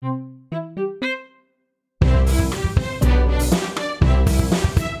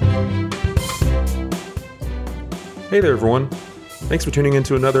Hey there, everyone. Thanks for tuning in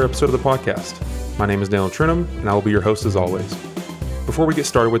to another episode of the podcast. My name is Daniel Trinham, and I will be your host as always. Before we get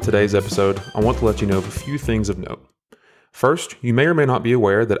started with today's episode, I want to let you know of a few things of note. First, you may or may not be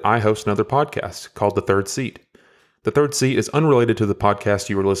aware that I host another podcast called The Third Seat. The Third Seat is unrelated to the podcast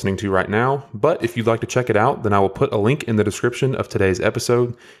you are listening to right now, but if you'd like to check it out, then I will put a link in the description of today's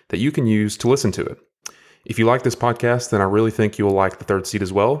episode that you can use to listen to it. If you like this podcast, then I really think you will like The Third Seat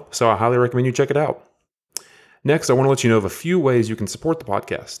as well, so I highly recommend you check it out. Next, I want to let you know of a few ways you can support the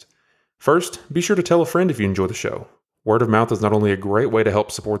podcast. First, be sure to tell a friend if you enjoy the show. Word of mouth is not only a great way to help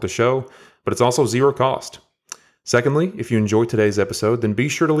support the show, but it's also zero cost. Secondly, if you enjoyed today's episode, then be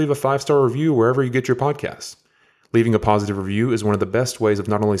sure to leave a 5-star review wherever you get your podcasts. Leaving a positive review is one of the best ways of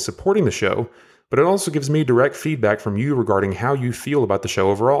not only supporting the show, but it also gives me direct feedback from you regarding how you feel about the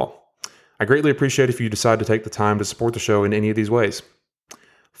show overall. I greatly appreciate if you decide to take the time to support the show in any of these ways.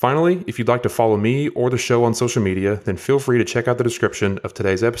 Finally, if you'd like to follow me or the show on social media, then feel free to check out the description of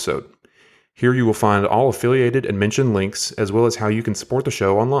today's episode. Here you will find all affiliated and mentioned links, as well as how you can support the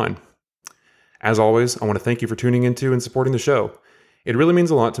show online. As always, I want to thank you for tuning into and supporting the show. It really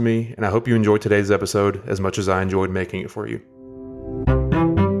means a lot to me, and I hope you enjoyed today's episode as much as I enjoyed making it for you.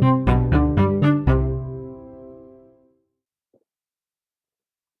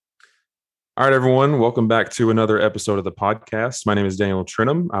 All right, everyone. Welcome back to another episode of the podcast. My name is Daniel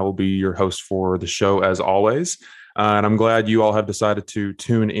Trinham. I will be your host for the show as always. And I'm glad you all have decided to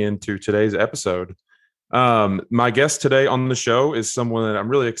tune in to today's episode. My guest today on the show is someone that I'm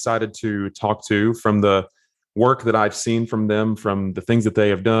really excited to talk to from the work that I've seen from them, from the things that they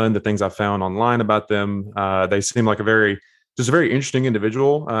have done, the things I found online about them. They seem like a very interesting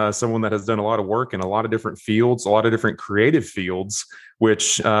individual, someone that has done a lot of work in a lot of different fields, a lot of different creative fields,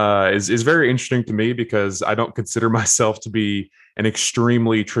 which is very interesting to me because I don't consider myself to be an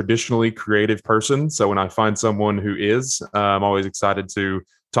extremely traditionally creative person. So when I find someone who is, I'm always excited to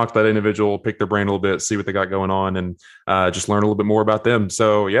talk to that individual, pick their brain a little bit, see what they got going on, and just learn a little bit more about them.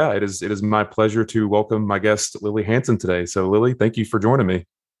 So yeah, it is my pleasure to welcome my guest, Lily Hansen, today. So Lily, thank you for joining me.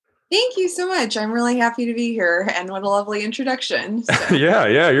 Thank you so much. I'm really happy to be here, and what a lovely introduction. So.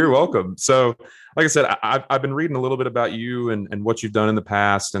 Yeah, you're welcome. So, like I said, I've been reading a little bit about you and what you've done in the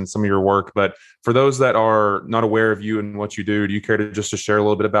past and some of your work. But for those that are not aware of you and what you do you care to just to share a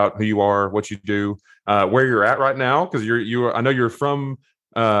little bit about who you are, what you do, where you're at right now? Because I know you're from,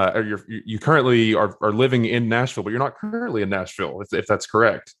 you currently are living in Nashville, but you're not currently in Nashville, if that's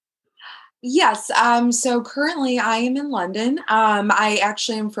correct. Yes. So currently I am in London. I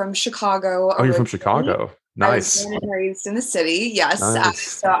actually am from Chicago. Oh, you're from Chicago. Nice. I was born and raised in the city. Yes. Nice.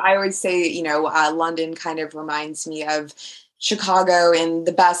 So I always say, London kind of reminds me of Chicago in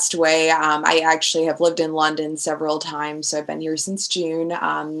the best way. I actually have lived in London several times, so I've been here since June.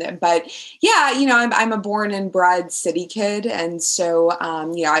 But yeah, I'm a born and bred city kid, and so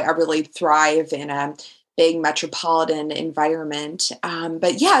I really thrive in a big metropolitan environment.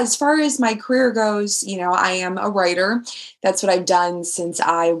 But yeah, as far as my career goes, I am a writer. That's what I've done since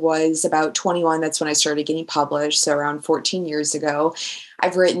I was about 21. That's when I started getting published. So around 14 years ago,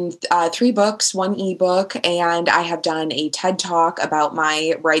 I've written 3 books, 1 ebook, and I have done a TED Talk about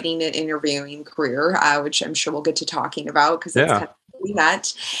my writing and interviewing career, which I'm sure we'll get to talking about because that's kind of we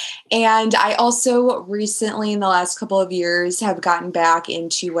met. And I also recently, in the last couple of years, have gotten back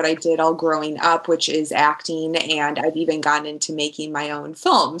into what I did all growing up, which is acting. And I've even gotten into making my own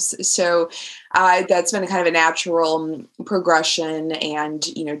films. So that's been kind of a natural progression and,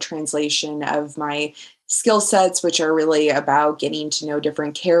 translation of my skill sets, which are really about getting to know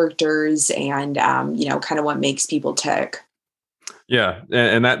different characters and, kind of what makes people tick. Yeah,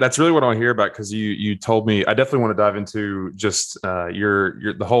 and that's really what I want to hear about, because you told me. I definitely want to dive into just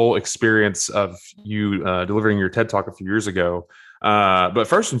your the whole experience of you delivering your TED Talk a few years ago. But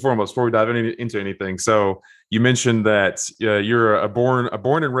first and foremost, before we dive into anything, so you mentioned that you're a born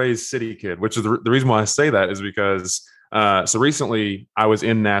and raised city kid, which is the reason why I say that is because so recently I was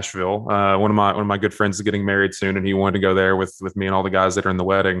in Nashville. One of my good friends is getting married soon, and he wanted to go there with me and all the guys that are in the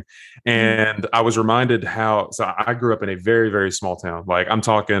wedding. And I was reminded so I grew up in a very, very small town. Like, I'm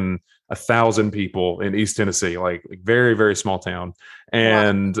talking 1,000 people in East Tennessee, like very, very small town.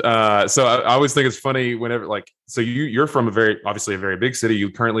 And so I always think it's funny whenever, so you're from obviously a very big city.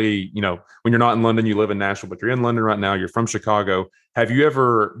 You currently, when you're not in London, you live in Nashville, but you're in London right now. You're from Chicago. Have you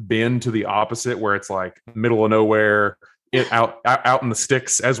ever been to the opposite, where it's like middle of nowhere, out in the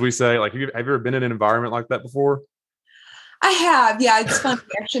sticks, as we say? Like, have you ever been in an environment like that before? I have. Yeah, it's funny.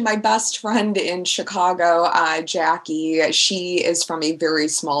 Actually, my best friend in Chicago, Jackie, she is from a very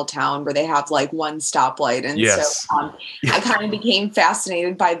small town where they have like one stoplight. And so I kind of became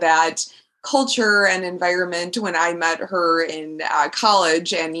fascinated by that culture and environment when I met her in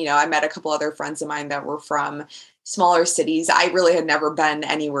college. And, I met a couple other friends of mine that were from smaller cities. I really had never been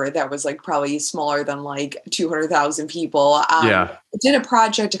anywhere that was like probably smaller than like 200,000 people. Yeah. I did a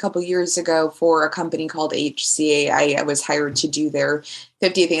project a couple years ago for a company called HCA. I was hired to do their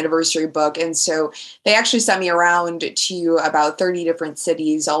 50th anniversary book. And so they actually sent me around to about 30 different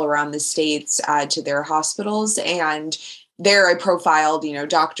cities all around the States to their hospitals. And there I profiled,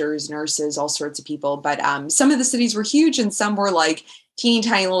 doctors, nurses, all sorts of people. But some of the cities were huge and some were like teeny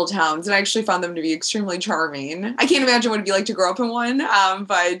tiny little towns. And I actually found them to be extremely charming. I can't imagine what it'd be like to grow up in one.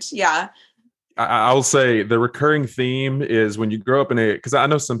 But yeah. I'll say the recurring theme is when you grow up in because I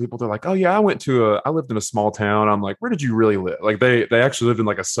know some people, they're like, oh yeah, I lived in a small town. I'm like, where did you really live? Like they actually lived in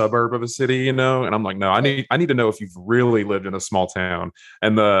like a suburb of a city, and I'm like, no, I need to know if you've really lived in a small town.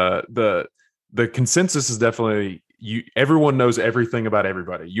 And the consensus is definitely everyone knows everything about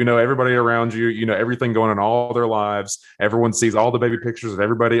everybody. Everybody around you, everything going on in all their lives. Everyone sees all the baby pictures of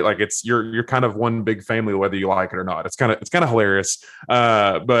everybody. Like you're kind of one big family, whether you like it or not. It's kind of hilarious.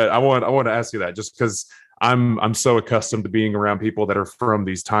 But I want to ask you that just because I'm so accustomed to being around people that are from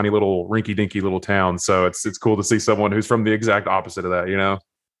these tiny little rinky dinky little towns. So it's cool to see someone who's from the exact opposite of that.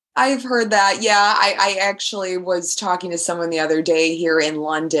 I've heard that. Yeah, I actually was talking to someone the other day here in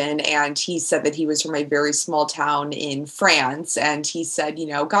London, and he said that he was from a very small town in France. And he said,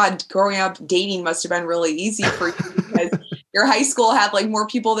 God, growing up, dating must have been really easy for you because your high school had like more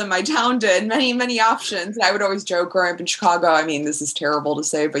people than my town did, many, many options. And I would always joke growing up in Chicago. I mean, this is terrible to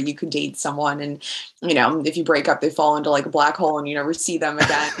say, but you could date someone and, if you break up, they fall into like a black hole and you never see them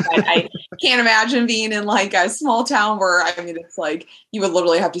again. I can't imagine being in like a small town where, it's like you would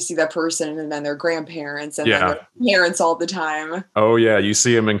literally have to see that person and then their grandparents and then their parents all the time. Oh yeah, you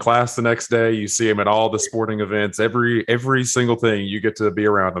see them in class the next day. You see them at all the sporting events. Every single thing you get to be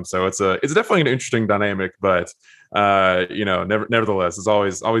around them. So it's definitely an interesting dynamic, but nevertheless, it's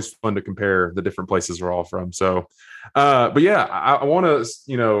always fun to compare the different places we're all from. So, but yeah, I want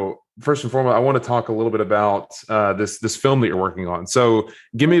to first and foremost, I want to talk a little bit about this film that you're working on. So,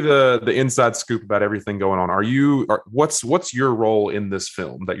 give me the inside scoop about everything going on. What's your role in this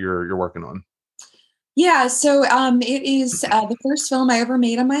film that you're working on? Yeah, so it is the first film I ever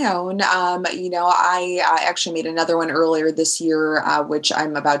made on my own. I actually made another one earlier this year, which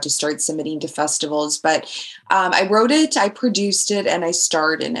I'm about to start submitting to festivals. But I wrote it, I produced it, and I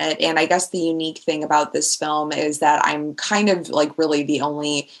starred in it. And I guess the unique thing about this film is that I'm kind of like really the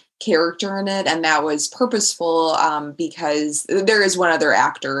only character in it, and that was purposeful because there is one other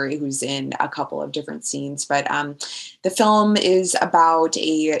actor who's in a couple of different scenes, but the film is about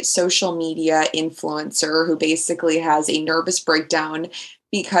a social media influencer who basically has a nervous breakdown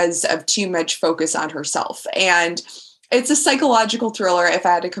because of too much focus on herself. And it's a psychological thriller. If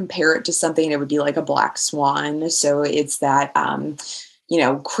I had to compare it to something, it would be like a Black Swan. So it's that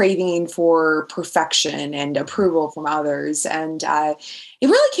craving for perfection and approval from others. And it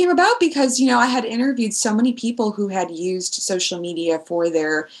really came about because, I had interviewed so many people who had used social media for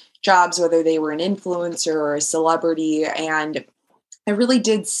their jobs, whether they were an influencer or a celebrity. And I really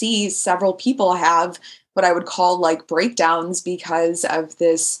did see several people have what I would call like breakdowns because of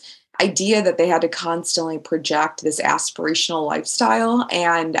this idea that they had to constantly project this aspirational lifestyle.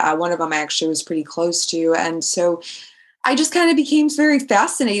 And one of them I actually was pretty close to. And so I just kind of became very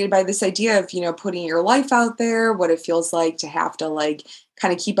fascinated by this idea of, putting your life out there, what it feels like to have to like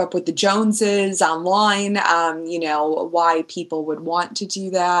kind of keep up with the Joneses online, why people would want to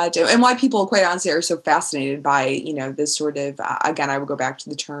do that and why people quite honestly are so fascinated by, this sort of, again, I would go back to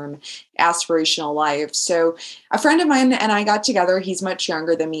the term aspirational life. So a friend of mine and I got together. He's much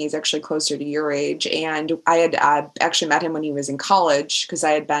younger than me. He's actually closer to your age. And I had actually met him when he was in college because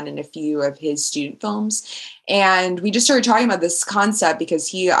I had been in a few of his student films. And we just started talking about this concept because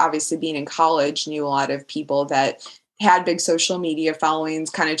he, obviously being in college, knew a lot of people that had big social media followings,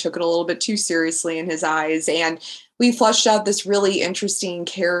 kind of took it a little bit too seriously in his eyes. And we fleshed out this really interesting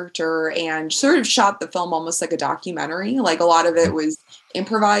character and sort of shot the film almost like a documentary. Like a lot of it was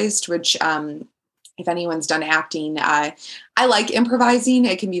improvised, which if anyone's done acting, I like improvising.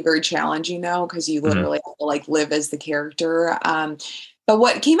 It can be very challenging though, because you literally have to like live as the character. But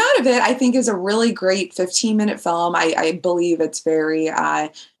what came out of it, I think, is a really great 15-minute film. I believe it's very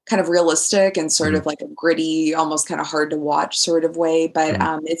kind of realistic and sort of like a gritty, almost kind of hard to watch sort of way. But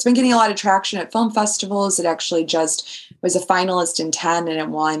it's been getting a lot of traction at film festivals. It actually just was a finalist in 10 and it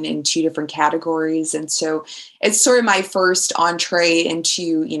won in 2 different categories. And so it's sort of my first entree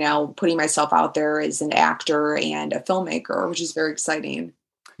into, putting myself out there as an actor and a filmmaker, which is very exciting.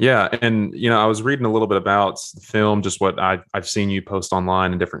 Yeah. And, I was reading a little bit about the film, just what I've seen you post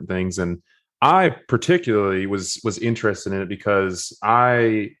online and different things. And I particularly was interested in it because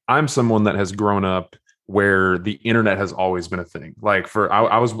I'm someone that has grown up where the internet has always been a thing. Like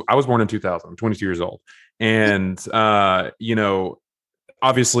I was born in 2000. I'm 22 years old, and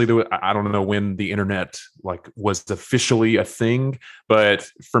obviously I don't know when the internet like was officially a thing, but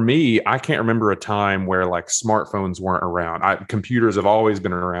for me, I can't remember a time where like smartphones weren't around. Computers have always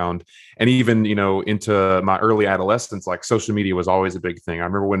been around, and even into my early adolescence, like social media was always a big thing. I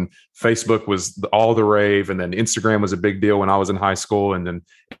remember when Facebook was all the rave, and then Instagram was a big deal when I was in high school, and then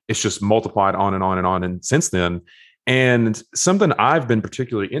it's just multiplied on and on and on, and since then. And something I've been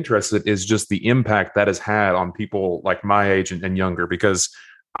particularly interested is just the impact that has had on people like my age and younger, because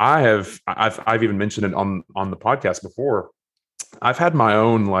I've even mentioned it on the podcast before. I've had my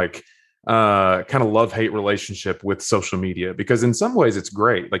own like kind of love-hate relationship with social media, because in some ways it's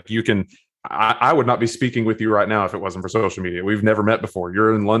great. Like I would not be speaking with you right now if it wasn't for social media. We've never met before.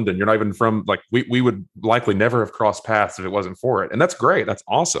 You're in London. You're not even from like we would likely never have crossed paths if it wasn't for it. And that's great. That's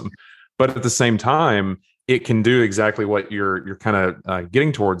awesome. But at the same time, it can do exactly what you're kind of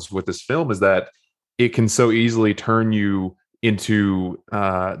getting towards with this film, is that it can so easily turn you into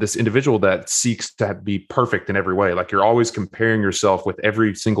this individual that seeks to be perfect in every way. Like you're always comparing yourself with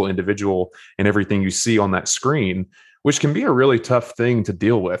every single individual and everything you see on that screen, which can be a really tough thing to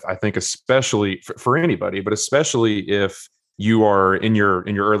deal with. I think, especially for anybody, but especially if you are in your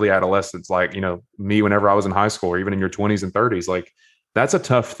early adolescence, like me whenever I was in high school, or even in your 20s and 30s. Like that's a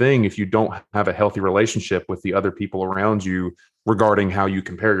tough thing if you don't have a healthy relationship with the other people around you regarding how you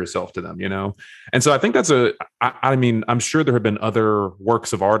compare yourself to them. And so I think I mean, I'm sure there have been other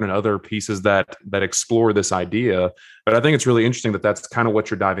works of art and other pieces that explore this idea, but I think it's really interesting that that's kind of what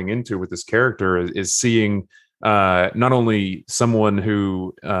you're diving into with this character, is seeing not only someone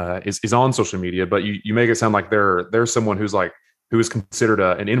who is on social media, but you make it sound like there's someone who is considered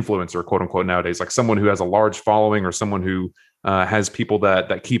an influencer, quote unquote, nowadays, like someone who has a large following, or someone who has people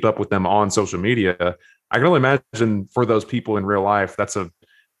that keep up with them on social media. I can only imagine for those people in real life, that's a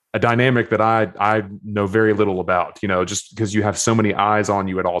dynamic that I know very little about, just because you have so many eyes on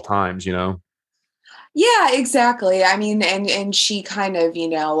you at all times. Yeah, exactly. I mean, and she kind of,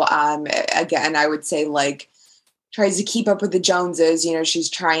 again, I would say like tries to keep up with the Joneses. She's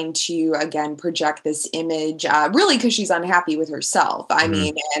trying to, again, project this image, really because she's unhappy with herself. I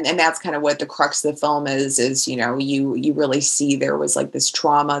mean, and that's kind of what the crux of the film is, you really see there was like this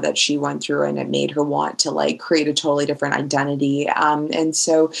trauma that she went through, and it made her want to like create a totally different identity. And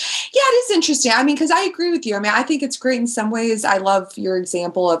so, yeah, it is interesting. I mean, because I agree with you. I mean, I think it's great in some ways. I love your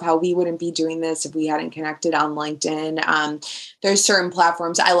example of how we wouldn't be doing this if we hadn't connected on LinkedIn. There's certain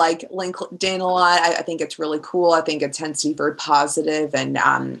platforms. I like LinkedIn a lot. I think it's really cool. I think it tends to be very positive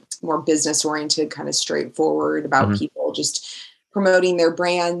and more business oriented, kind of straightforward about people just promoting their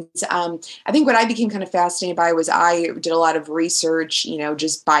brands. I think what I became kind of fascinated by was I did a lot of research,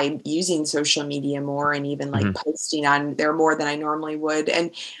 just by using social media more, and even like posting on there more than I normally would.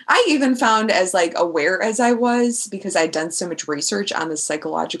 And I even found, as like aware as I was, because I'd done so much research on the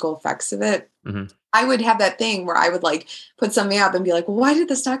psychological effects of it, I would have that thing where I would like put something up and be like, well, why did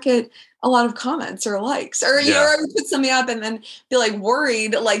this not get a lot of comments or likes? Or, I would put something up and then be like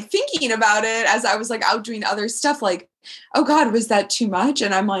worried, like thinking about it as I was like out doing other stuff, like, oh God, was that too much?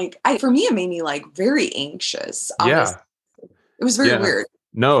 And I'm like, for me, it made me like very anxious. Honestly. Yeah. It was very weird.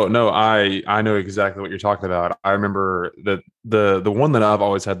 No, I know exactly what you're talking about. I remember that the one that I've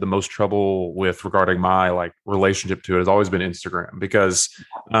always had the most trouble with regarding my like relationship to it has always been Instagram, because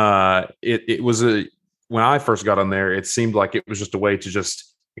it was when I first got on there, it seemed like it was just a way to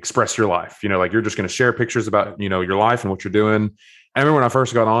just express your life. Like you're just going to share pictures about your life and what you're doing. I remember when I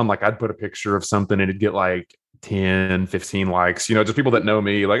first got on, like I'd put a picture of something and it'd get like 10, 15 likes, just people that know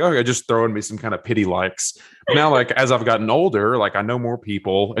me, like, okay, just throwing me some kind of pity likes. But now, like, as I've gotten older, like I know more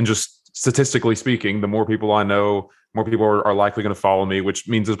people, and just statistically speaking, the more people I know, more people are likely going to follow me, which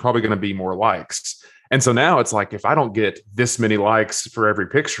means there's probably going to be more likes. And so now it's like, if I don't get this many likes for every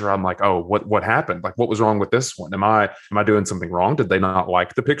picture, I'm like, oh, what happened? Like, what was wrong with this one? Am I doing something wrong? Did they not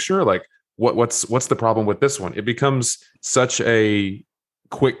like the picture? Like, what's the problem with this one? It becomes such a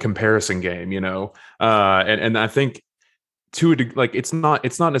quick comparison game, and I think like it's not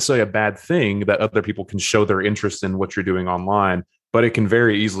necessarily a bad thing that other people can show their interest in what you're doing online, but it can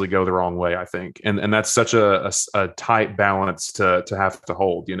very easily go the wrong way, I think. And that's such a tight balance to have to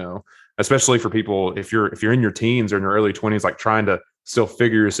hold, especially for people if you're in your teens or in your early 20s, like trying to still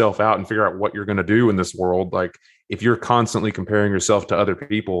figure yourself out and figure out what you're going to do in this world. Like if you're constantly comparing yourself to other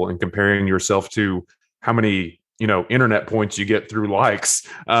people and comparing yourself to how many internet points you get through likes.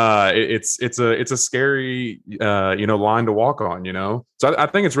 It's a scary line to walk on. So I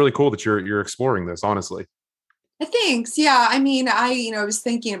think it's really cool that you're exploring this. Honestly. Thanks. Yeah. I mean, I was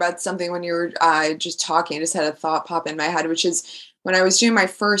thinking about something when you were just talking. I just had a thought pop in my head, which is when I was doing my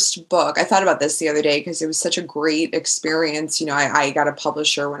first book. I thought about this the other day because it was such a great experience. I got a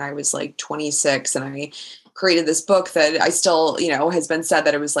publisher when I was like 26, and I created this book that I still, has been said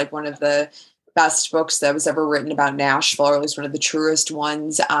that it was like one of the best books that was ever written about Nashville, or at least one of the truest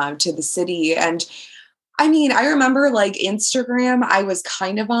ones to the city. And I mean, I remember like Instagram, I was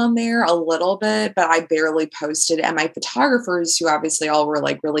kind of on there a little bit, but I barely posted. And my photographers, who obviously all were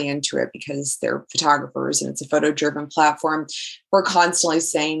like really into it because they're photographers and it's a photo driven platform, were constantly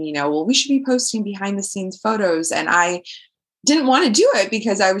saying, well, we should be posting behind the scenes photos. And I didn't want to do it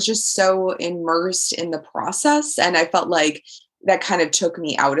because I was just so immersed in the process. And I felt like that kind of took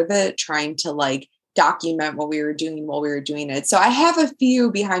me out of it, trying to like document what we were doing while we were doing it. So I have a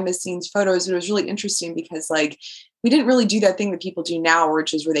few behind the scenes photos. It was really interesting because like we didn't really do that thing that people do now,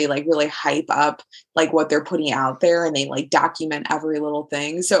 which is where they like really hype up like what they're putting out there and they like document every little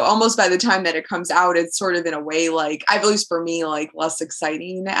thing. So almost by the time that it comes out, it's sort of in a way like, at least for me, like less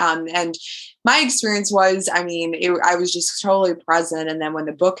exciting. And my experience was, I mean, I was just totally present. And then when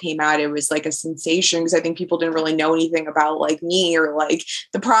the book came out, it was like a sensation because I think people didn't really know anything about like me or like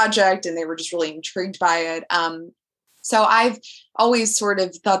the project, and they were just really intrigued by it. So I've always sort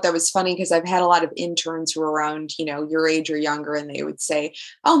of thought that was funny because I've had a lot of interns who are around, your age or younger, and they would say,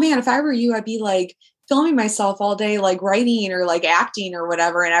 oh man, if I were you, I'd be like filming myself all day, like writing or like acting or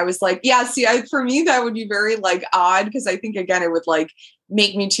whatever. And I was like, yeah, see, for me, that would be very like odd because I think, again, it would like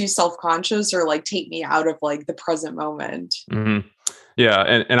make me too self-conscious or like take me out of like the present moment. Mm-hmm. Yeah.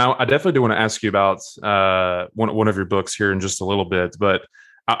 And I definitely do want to ask you about one of your books here in just a little bit, but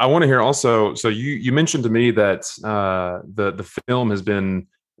I want to hear also. So you mentioned to me that the film has been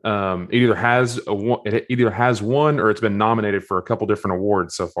it either has won or it's been nominated for a couple different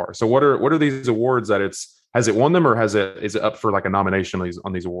awards so far. So what are these awards that has it won them, or is it up for like a nomination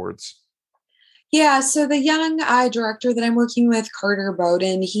on these awards? Yeah, so the young director that I'm working with, Carter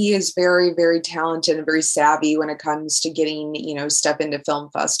Bowden, he is very, very talented and very savvy when it comes to getting, stuff into film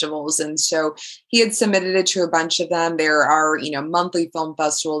festivals. And so he had submitted it to a bunch of them. There are, monthly film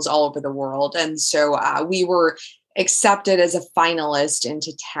festivals all over the world. And so we were accepted as a finalist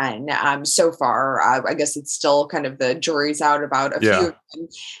into 10 so far. I guess it's still kind of the jury's out about a few of them.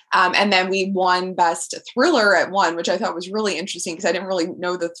 And then we won best thriller at one, which I thought was really interesting because I didn't really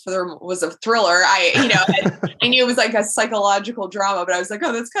know the film was a thriller. I knew it was like a psychological drama, but I was like,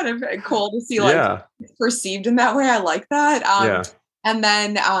 oh, that's kind of cool to see like perceived in that way. I like that. And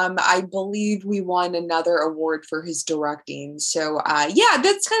then I believe we won another award for his directing. So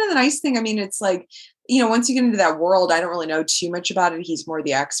that's kind of the nice thing. I mean, it's like, once you get into that world, I don't really know too much about it. He's more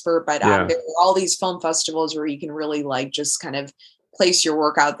the expert, but there are all these film festivals where you can really like just kind of place your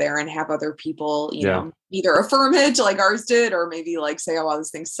work out there and have other people, either affirm it like ours did, or maybe like say, oh, wow,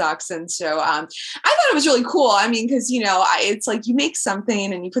 this thing sucks. And so I thought it was really cool. I mean, because, it's like you make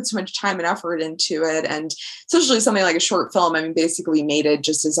something and you put so much time and effort into it. And especially something like a short film, I mean, basically we made it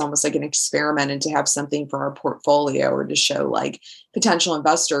just as almost like an experiment and to have something for our portfolio or to show like potential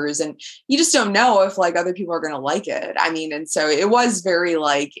investors. And you just don't know if like other people are going to like it. I mean, and so it was very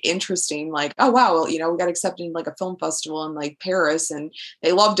like interesting, like, oh, wow, well, we got accepted in like a film festival in like Paris and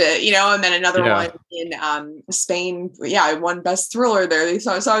they loved it, and then another one in Spain. Yeah, I won best thriller there. They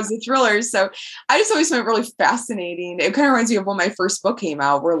saw it as a thriller. So I just always found it really fascinating. It kind of reminds me of when my first book came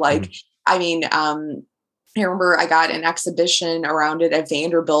out, where like, I mean, I remember I got an exhibition around it at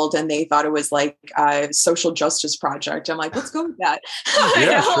Vanderbilt and they thought it was like a social justice project. I'm like, let's go with that.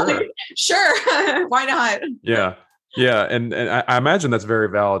 Yeah, sure. Like, sure. Why not? Yeah. Yeah. And I imagine that's very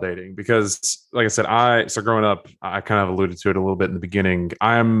validating because like I said, so growing up, I kind of alluded to it a little bit in the beginning.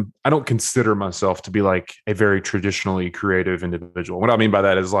 I don't consider myself to be like a very traditionally creative individual. What I mean by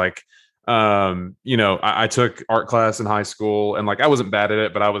that is like, I took art class in high school and like I wasn't bad at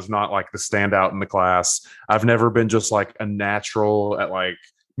it, but I was not like the standout in the class. I've never been just like a natural at like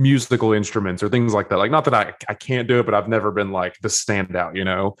musical instruments or things like that. Like, not that I can't do it, but I've never been like the standout,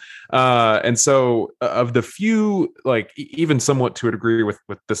 and so of the few, like even somewhat to a degree with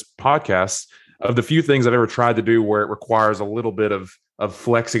this podcast, of the few things I've ever tried to do where it requires a little bit of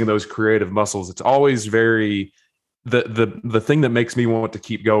flexing those creative muscles, it's always very the thing that makes me want to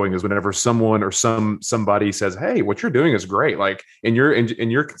keep going is whenever someone or somebody says, hey, what you're doing is great. Like in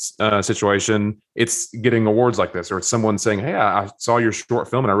your situation, it's getting awards like this, or it's someone saying, hey, I saw your short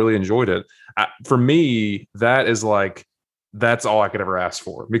film and I really enjoyed it. For me, that is like, that's all I could ever ask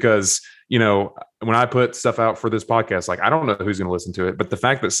for, because when I put stuff out for this podcast, like I don't know who's going to listen to it, but the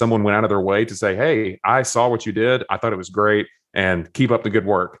fact that someone went out of their way to say, "Hey, I saw what you did. I thought it was great, and keep up the good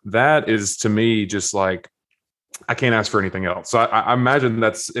work." That is to me just like I can't ask for anything else. So I imagine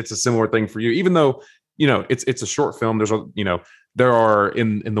it's a similar thing for you, even though it's a short film. There are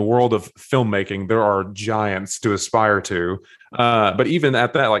in the world of filmmaking, there are giants to aspire to. But even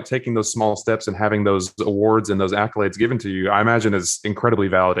at that, like taking those small steps and having those awards and those accolades given to you, I imagine is incredibly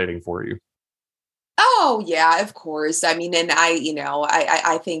validating for you. Oh yeah, of course. I mean, and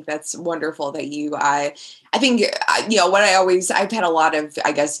I think that's wonderful that I think, what I've had a lot of,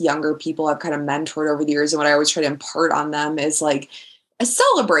 I guess, younger people I've kind of mentored over the years. And what I always try to impart on them is like,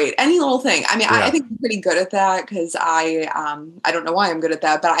 celebrate any little thing. I mean, I Yeah. think I'm pretty good at that because I don't know why I'm good at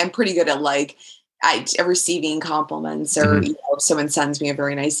that, but I'm pretty good at like, receiving compliments or, Mhm. if someone sends me a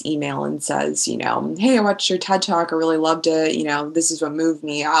very nice email and says, hey, I watched your TED talk. I really loved it. This is what moved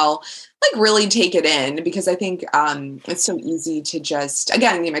me. I'll like really take it in because I think it's so easy to just,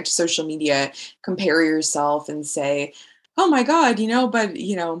 again, social media, compare yourself and say, oh my God, but,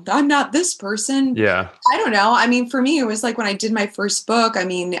 I'm not this person. Yeah. I don't know. I mean, for me, it was like when I did my first book, I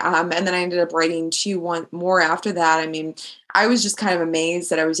mean, and then I ended up writing one more after that. I mean, I was just kind of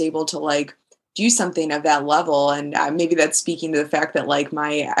amazed that I was able to like do something of that level. And maybe that's speaking to the fact that like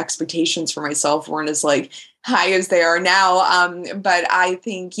my expectations for myself weren't as like high as they are now. But I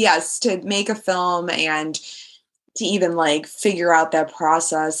think, yes, to make a film and to even like figure out that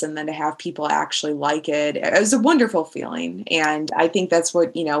process and then to have people actually like it was a wonderful feeling. And I think that's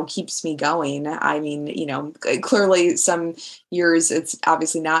what, keeps me going. I mean, clearly some years it's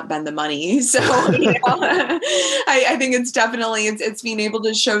obviously not been the money. So, I think it's definitely, it's being able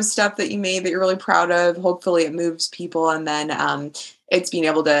to show stuff that you made that you're really proud of. Hopefully it moves people. And then, it's being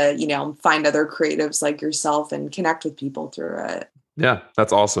able to, find other creatives like yourself and connect with people through it. Yeah,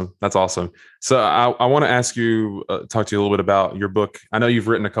 that's awesome. That's awesome. So I want to ask you, talk to you a little bit about your book. I know you've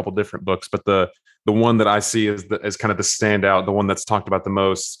written a couple different books, but the one that I see is kind of the standout, the one that's talked about the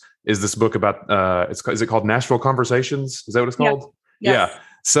most is this book about is it called Nashville Conversations? Is that what it's Yeah. called? Yeah. Yes.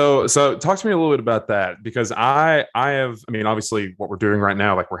 So talk to me a little bit about that because I mean obviously what we're doing right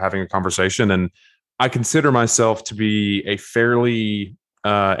now, like we're having a conversation, and I consider myself to be a fairly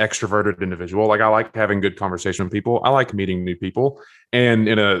extroverted individual. Like I like having good conversation with people. I like meeting new people. And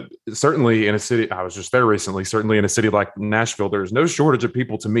certainly in a city, I was just there recently, certainly in a city like Nashville, there's no shortage of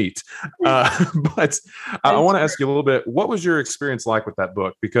people to meet. But I That's want to ask you a little bit, what was your experience like with that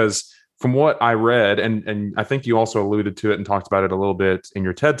book? Because from what I read, and I think you also alluded to it and talked about it a little bit in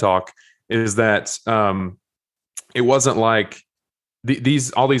your TED talk, is that it wasn't like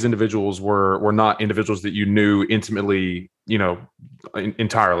all these individuals were not individuals that you knew intimately,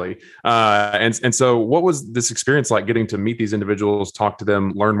 entirely. And so, what was this experience like getting to meet these individuals, talk to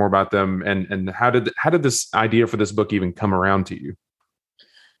them, learn more about them, and how did this idea for this book even come around to you?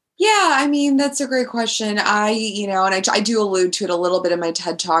 Yeah, I mean, that's a great question. And I do allude to it a little bit in my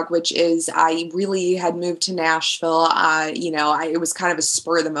TED talk, which is I really had moved to Nashville. It was kind of a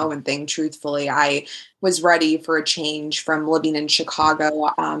spur of the moment thing, truthfully. I was ready for a change from living in Chicago.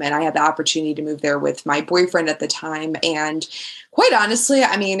 And I had the opportunity to move there with my boyfriend at the time. And quite honestly,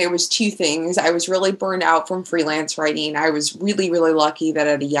 I mean, it was two things. I was really burned out from freelance writing. I was really, really lucky that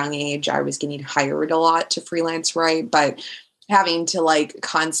at a young age, I was getting hired a lot to freelance write. But having to like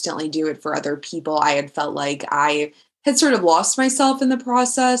constantly do it for other people, I had felt like I had sort of lost myself in the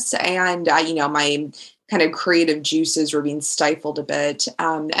process. And my kind of creative juices were being stifled a bit.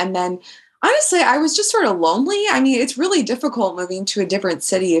 And then honestly, I was just sort of lonely. I mean, it's really difficult moving to a different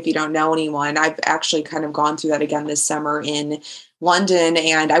city if you don't know anyone. I've actually kind of gone through that again this summer in London.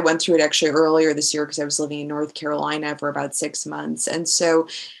 And I went through it actually earlier this year because I was living in North Carolina for about 6 months. And so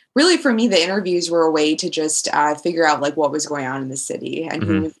really for me, the interviews were a way to just figure out like what was going on in the city and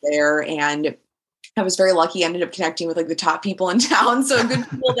who Hmm. was there. And I was very lucky. I ended up connecting with like the top people in town. So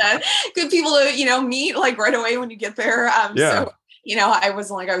good people to, meet like right away when you get there. Yeah. I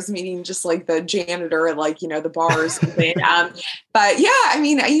wasn't like I was meeting just like the janitor at like, the bar or something. But yeah, I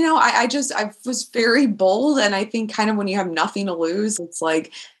mean, I was very bold. And I think kind of when you have nothing to lose, it's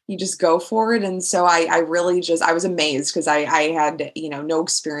like, you just go for it. And so I really I was amazed because I had, no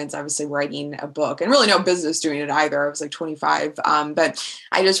experience, obviously writing a book and really no business doing it either. I was like 25. But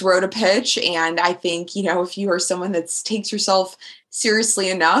I just wrote a pitch. And I think, if you are someone that takes yourself seriously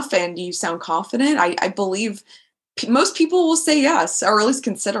enough and you sound confident, I believe most people will say yes or at least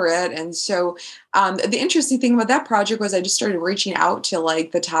consider it. And so the interesting thing about that project was I just started reaching out to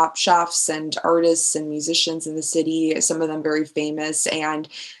like the top chefs and artists and musicians in the city, some of them very famous. And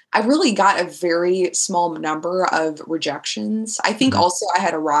I really got a very small number of rejections. I think Mhm. also I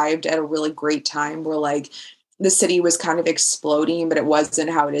had arrived at a really great time where like the city was kind of exploding, but it wasn't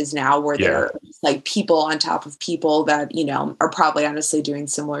how it is now, where there Yeah. are like people on top of people that, are probably honestly doing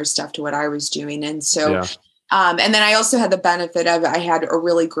similar stuff to what I was doing. And so, Yeah. and then I also had the benefit of I had a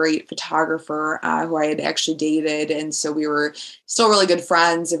really great photographer who I had actually dated. And so we were still really good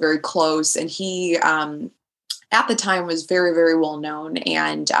friends and very close. And he, at the time was very, very well known.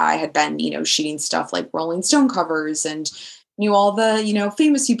 And I had been, shooting stuff like Rolling Stone covers and knew all the,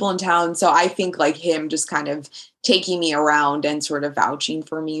 famous people in town. So I think like him just kind of taking me around and sort of vouching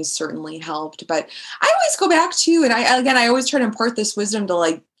for me certainly helped. But I always go back to, and I always try to impart this wisdom to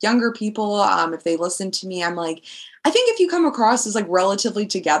like younger people. If they listen to me, I'm like, I think if you come across as like relatively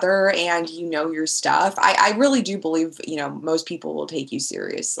together and you know your stuff, I really do believe, most people will take you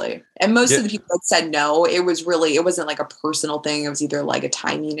seriously. And most Yeah. of the people that said no, it wasn't like a personal thing. It was either like a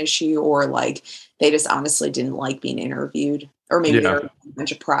timing issue or like they just honestly didn't like being interviewed. Or maybe they Yeah. were a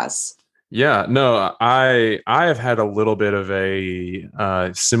bunch of press. Yeah, no, I have had a little bit of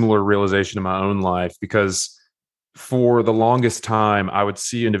a similar realization in my own life because for the longest time I would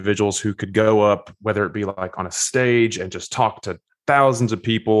see individuals who could go up, whether it be like on a stage and just talk to thousands of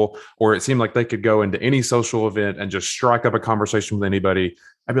people, or it seemed like they could go into any social event and just strike up a conversation with anybody.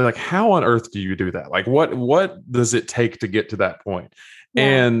 I'd be like, how on earth do you do that? Like, what does it take to get to that point? Yeah.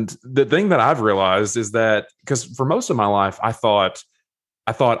 And the thing that I've realized is that because for most of my life, I thought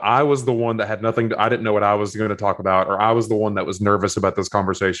I was the one that had nothing I didn't know what I was going to talk about, or I was the one that was nervous about this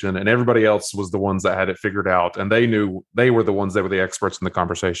conversation, and everybody else was the ones that had it figured out, and they knew they were the ones that were the experts in the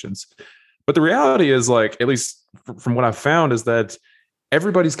conversations. But the reality is, like, at least from what I've found, is that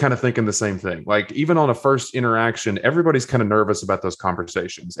everybody's kind of thinking the same thing. Like, even on a first interaction, everybody's kind of nervous about those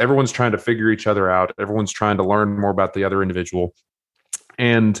conversations. Everyone's trying to figure each other out. Everyone's trying to learn more about the other individual.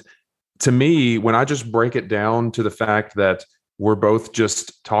 And to me, when I just break it down to the fact that we're both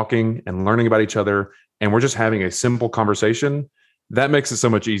just talking and learning about each other and we're just having a simple conversation, that makes it so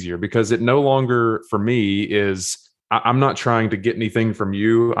much easier because it no longer for me is I'm not trying to get anything from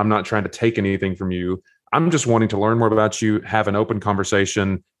you. I'm not trying to take anything from you. I'm just wanting to learn more about you, have an open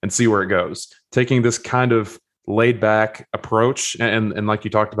conversation and see where it goes. Taking this kind of laid back approach and like you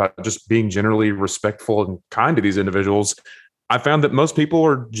talked about, just being generally respectful and kind to these individuals, I found that most people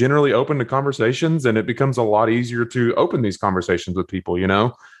are generally open to conversations, and it becomes a lot easier to open these conversations with people.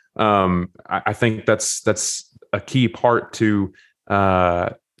 I think that's a key part to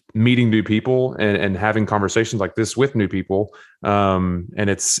uh, meeting new people and having conversations like this with new people. And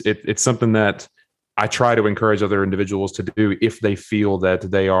it's something that I try to encourage other individuals to do if they feel that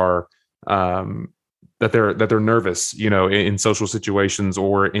they are um, that they're nervous, in social situations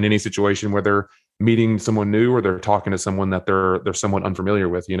or in any situation where they're meeting someone new or they're talking to someone that they're somewhat unfamiliar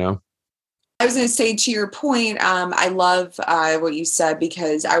with. I was going to say to your point, I love what you said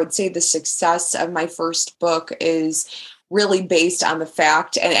because I would say the success of my first book is really based on the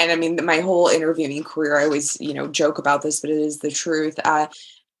fact, and I mean, my whole interviewing career, I always, joke about this, but it is the truth.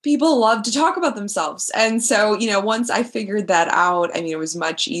 People love to talk about themselves. And so, once I figured that out, I mean, it was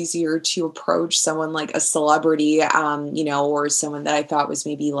much easier to approach someone like a celebrity, or someone that I thought was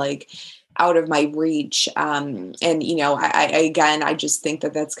maybe like out of my reach. And, again, I just think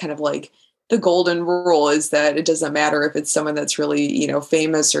that that's kind of like the golden rule is that it doesn't matter if it's someone that's really,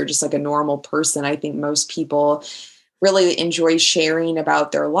 famous or just like a normal person. I think most people really enjoy sharing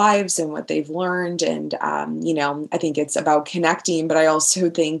about their lives and what they've learned. And, I think it's about connecting, but I also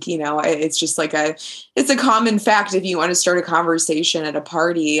think, it's just like it's a common fact. If you want to start a conversation at a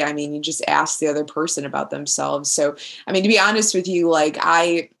party, I mean, you just ask the other person about themselves. So, I mean, to be honest with you, like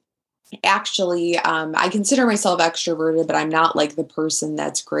I consider myself extroverted, but I'm not like the person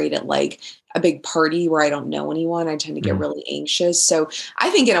that's great at like a big party where I don't know anyone. I tend to get Mhm. really anxious. So I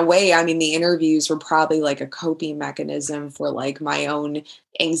think in a way, I mean, the interviews were probably like a coping mechanism for like my own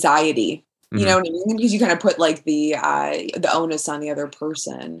anxiety. You know Mhm. what I mean? Because you kind of put like the onus on the other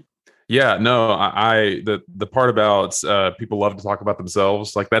person. Yeah, no, the part about people love to talk about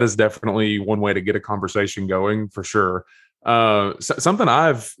themselves, like that is definitely one way to get a conversation going for sure. Something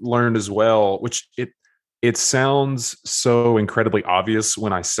I've learned as well, which it sounds so incredibly obvious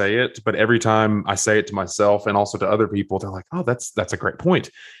when I say it, but every time I say it to myself and also to other people, they're like, "Oh, that's a great point."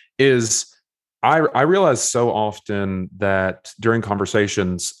 Is I realize so often that during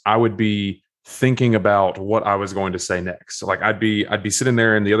conversations, I would be thinking about what I was going to say next. So like I'd be sitting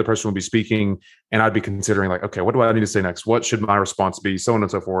there and the other person would be speaking and I'd be considering like, okay, what do I need to say next? What should my response be? So on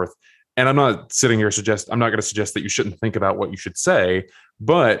and so forth. And I'm not sitting here I'm not going to suggest that you shouldn't think about what you should say,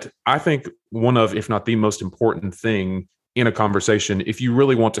 but I think one of, if not the most important thing in a conversation, if you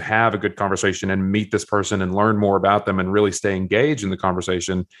really want to have a good conversation and meet this person and learn more about them and really stay engaged in the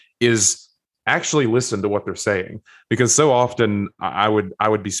conversation, is actually listen to what they're saying. Because so often I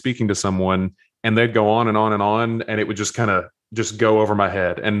would be speaking to someone and they'd go on and on and on, and it would just kind of just go over my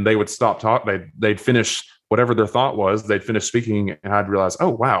head, and they would stop talk. They'd finish whatever their thought was. They'd finish speaking, and I'd realize, oh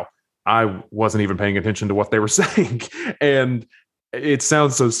wow, I wasn't even paying attention to what they were saying. And it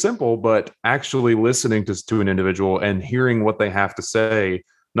sounds so simple, but actually listening to an individual and hearing what they have to say,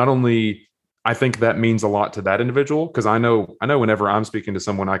 not only I think that means a lot to that individual, because I know whenever I'm speaking to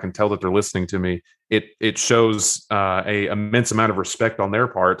someone, I can tell that they're listening to me. It shows a immense amount of respect on their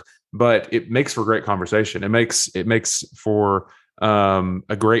part, but it makes for great conversation. It makes for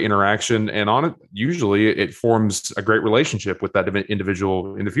a great interaction, and on it, usually it forms a great relationship with that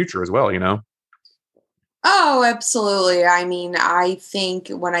individual in the future as well. You know? Oh, absolutely. I mean, I think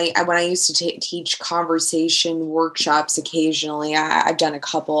when I used to teach conversation workshops occasionally, I've done a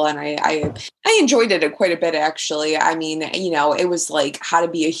couple, and I enjoyed it quite a bit actually. I mean, it was like how to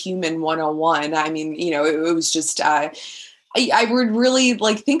be a human 101. I mean, it was just I would really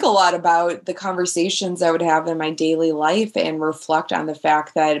like think a lot about the conversations I would have in my daily life and reflect on the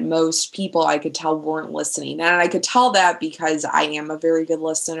fact that most people I could tell weren't listening. And I could tell that because I am a very good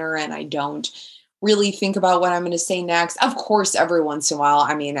listener and I don't really think about what I'm going to say next. Of course, every once in a while,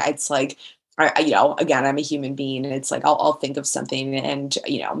 I mean, it's like, again, I'm a human being, and it's like I'll think of something and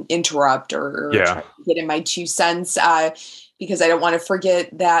interrupt or Yeah. try to get in my 2 cents because I don't want to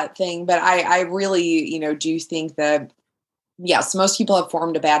forget that thing. But I really do think that yes, most people have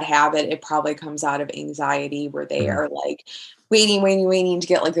formed a bad habit. It probably comes out of anxiety where they Mhm. are like waiting to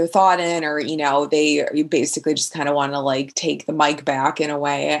get like their thought in, or, they basically just kind of want to like take the mic back in a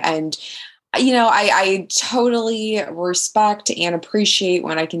way. And, I totally respect and appreciate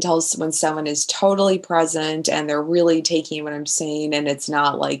when I can tell when someone is totally present and they're really taking what I'm saying and it's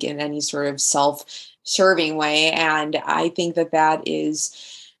not like in any sort of self-serving way. And I think that that is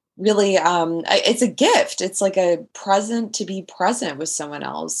really it's a gift. It's like a present to be present with someone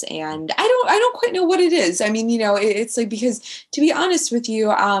else, and I don't quite know what it is. I mean, it's like, because to be honest with you,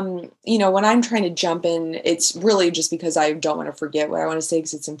 when I'm trying to jump in, it's really just because I don't want to forget what I want to say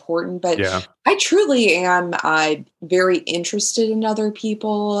because it's important. But Yeah. I truly am very interested in other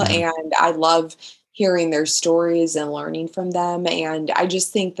people, Mhm. and I love hearing their stories and learning from them. And I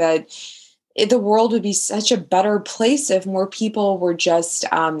just think that the world would be such a better place if more people were just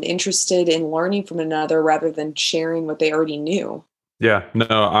interested in learning from another rather than sharing what they already knew. Yeah, no,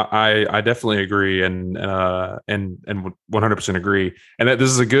 I definitely agree, and 100% agree, and that this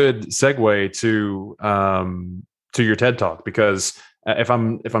is a good segue to your TED talk, because if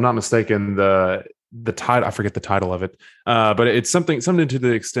I'm not mistaken, the title, I forget the title of it, but it's something to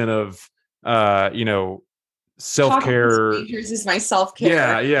the extent of self Talking to care. strangers is my self Yeah,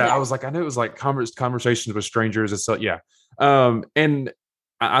 care. yeah. Yeah. I was like, I knew it was like conversations with strangers. And so, yeah. And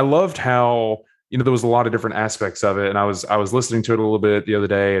I loved how, there was a lot of different aspects of it. And I was listening to it a little bit the other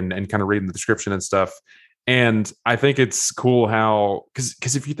day, and kind of reading the description and stuff. And I think it's cool how,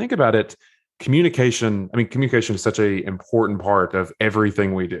 because if you think about it, communication is such a important part of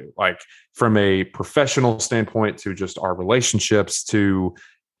everything we do. Like, from a professional standpoint to just our relationships, to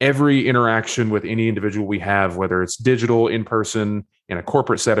every interaction with any individual we have, whether it's digital, in person, in a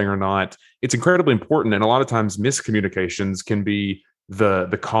corporate setting or not, it's incredibly important. And a lot of times miscommunications can be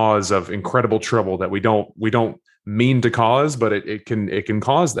the cause of incredible trouble that we don't mean to cause, but it can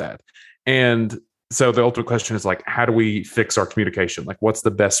cause that. And so the ultimate question is, like, how do we fix our communication? Like, what's the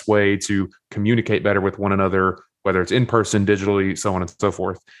best way to communicate better with one another, whether it's in person, digitally, so on and so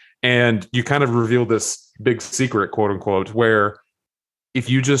forth. And you kind of reveal this big secret, quote unquote, where if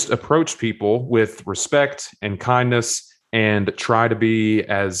you just approach people with respect and kindness and try to be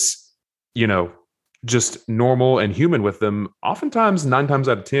as, you know, just normal and human with them, oftentimes 9 times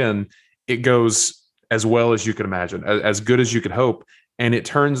out of 10, it goes as well as you could imagine, as good as you could hope. And it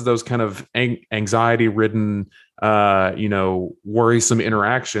turns those kind of anxiety ridden, worrisome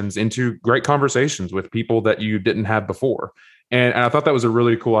interactions into great conversations with people that you didn't have before. And I thought that was a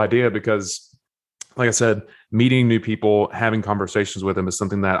really cool idea because, like I said, meeting new people, having conversations with them is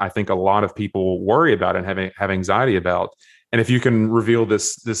something that I think a lot of people worry about and have anxiety about. And if you can reveal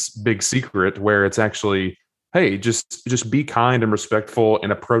this big secret where it's actually, hey, just be kind and respectful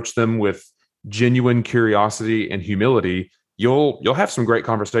and approach them with genuine curiosity and humility, you'll have some great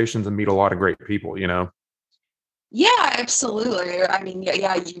conversations and meet a lot of great people, you know. Yeah, absolutely. I mean,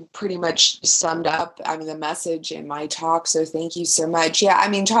 yeah, you pretty much summed up, I mean, the message in my talk. So thank you so much. Yeah, I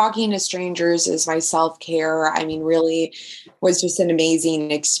mean, talking to strangers is my self-care. I mean, really was just an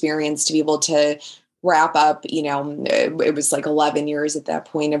amazing experience to be able to wrap up, it was like 11 years at that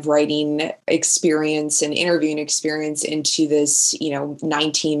point of writing experience and interviewing experience into this,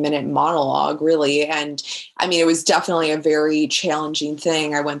 19-minute monologue, really. And I mean, it was definitely a very challenging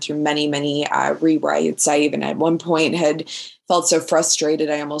thing. I went through many, many rewrites. I even at one point had felt so frustrated,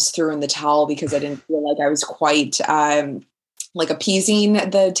 I almost threw in the towel because I didn't feel like I was quite like appeasing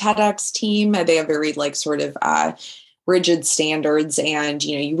the TEDx team. They have very like sort of rigid standards, and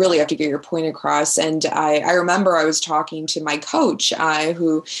you really have to get your point across. And I remember I was talking to my coach,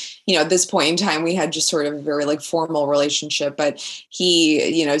 who, at this point in time we had just sort of a very like formal relationship, but he,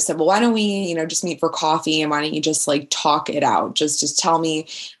 said, well, why don't we, just meet for coffee, and why don't you just like talk it out, just tell me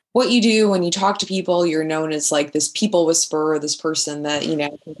what you do when you talk to people. You're known as like this people whisperer, this person that,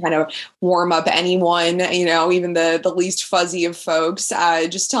 can kind of warm up anyone, even the least fuzzy of folks.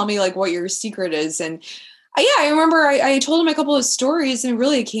 Just tell me like what your secret is. And yeah, I remember I told him a couple of stories, and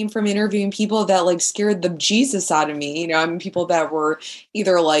really it came from interviewing people that like scared the Jesus out of me. I mean, people that were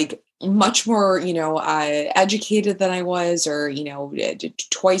either like much more, educated than I was, or,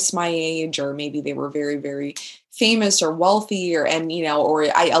 twice my age, or maybe they were very, very famous or wealthy,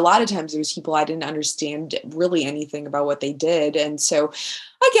 a lot of times it was people I didn't understand really anything about what they did. And so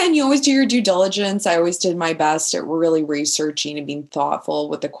again, you always do your due diligence. I always did my best at really researching and being thoughtful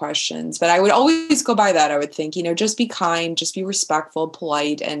with the questions, but I would always go by that. I would think, just be kind, just be respectful,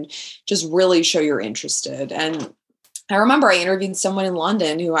 polite, and just really show you're interested. And I remember I interviewed someone in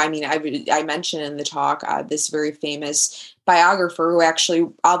London who, I mean, I mentioned in the talk, this very famous biographer who actually,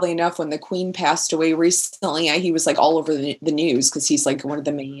 oddly enough, when the Queen passed away recently, he was like all over the news because he's like one of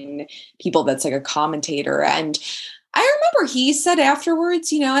the main people that's like a commentator. And I remember he said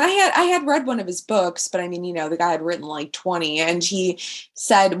afterwards, and I had read one of his books, but I mean, the guy had written like 20, and he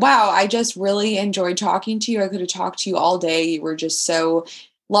said, wow, I just really enjoyed talking to you. I could have talked to you all day. You were just so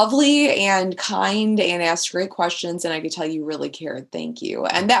lovely and kind and asked great questions, and I could tell you really cared. Thank you.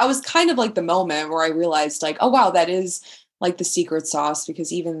 And that was kind of like the moment where I realized like, oh, wow, that is like the secret sauce,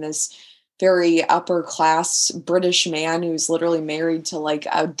 because even this very upper class British man who's literally married to like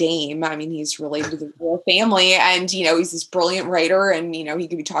a dame. I mean, he's related to the royal family, and, he's this brilliant writer, and, he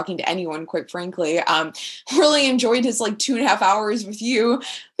could be talking to anyone, quite frankly. Really enjoyed his like 2.5 hours with you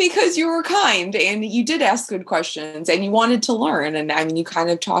because you were kind and you did ask good questions and you wanted to learn. And I mean, you kind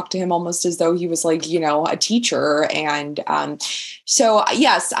of talked to him almost as though he was like, a teacher. And so,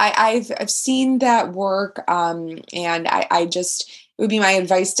 yes, I've seen that work. And I just, it would be my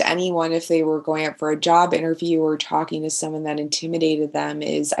advice to anyone if they were going up for a job interview or talking to someone that intimidated them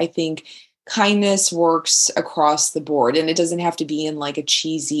is, I think kindness works across the board, and it doesn't have to be in like a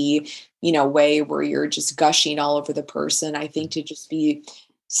cheesy, way where you're just gushing all over the person. I think to just be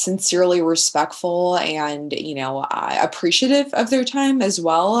sincerely respectful and, appreciative of their time as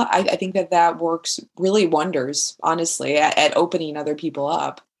well. I think that works really wonders, honestly, at opening other people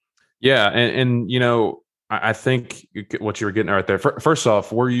up. Yeah, and I think what you were getting at right there. First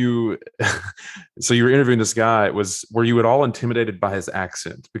off, were you so you were interviewing this guy? Were you at all intimidated by his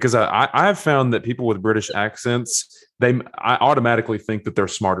accent? Because I have found that people with British accents, I automatically think that they're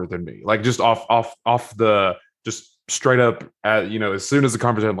smarter than me. Like just off the just straight up, as soon as the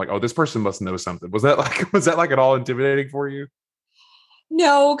conversation, I'm like, oh, this person must know something. Was that like at all intimidating for you?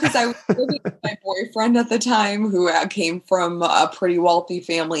 No, because I was living with my boyfriend at the time who came from a pretty wealthy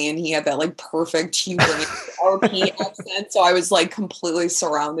family, and he had that like perfect Hubernian RP accent. So I was like completely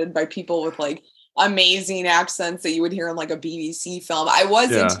surrounded by people with like amazing accents that you would hear in like a BBC film. I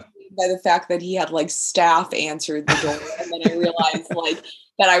was Yeah. intimidated by the fact that he had like staff answered the door, and then I realized like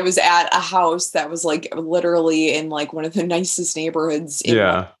that I was at a house that was like literally in like one of the nicest neighborhoods in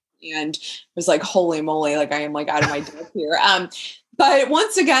London, Yeah. and was like, holy moly, like I am like out of my depth here. But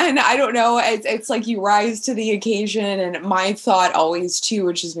once again, I don't know. It's like you rise to the occasion. And my thought always too,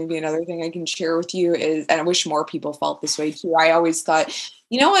 which is maybe another thing I can share with you is, and I wish more people felt this way too. I always thought,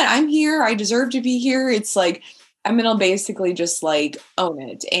 you know what, I'm here. I deserve to be here. It's like, I'm going to basically just like own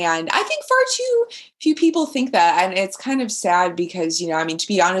it. And I think far too few people think that. And it's kind of sad because, I mean, to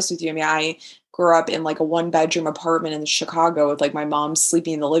be honest with you, I mean, I grew up in like a 1-bedroom apartment in Chicago with like my mom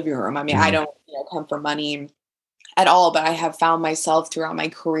sleeping in the living room. I mean, I Mhm. don't, come from money at all, but I have found myself throughout my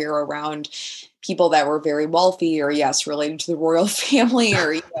career around people that were very wealthy or yes, related to the royal family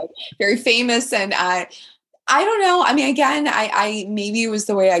or very famous. And I don't know. I mean, again, I maybe it was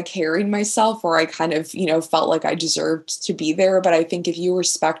the way I carried myself or I kind of, felt like I deserved to be there. But I think if you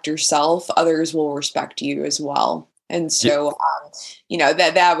respect yourself, others will respect you as well. And Yeah. so,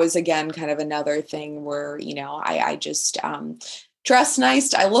 that was again kind of another thing where, I just dressed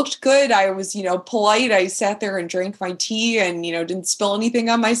nice. I looked good. I was, polite. I sat there and drank my tea and, didn't spill anything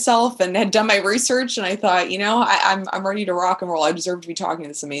on myself and had done my research. And I thought, I'm ready to rock and roll. I deserve to be talking to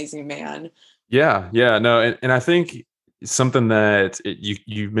this amazing man. Yeah, yeah, no, and I think something that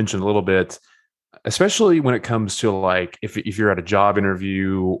you mentioned a little bit, especially when it comes to like if you're at a job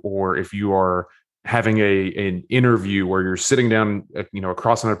interview or if you are having an interview where you're sitting down,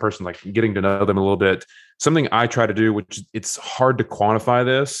 across another person, like getting to know them a little bit. Something I try to do, which it's hard to quantify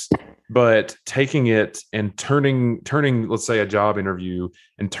this, but taking it and turning, let's say, a job interview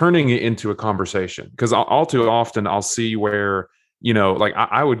and turning it into a conversation. Because all too often I'll see where like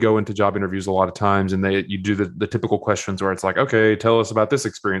I would go into job interviews a lot of times and you do the typical questions where it's like, okay, tell us about this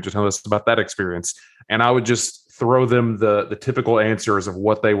experience or tell us about that experience. And I would just throw them the typical answers of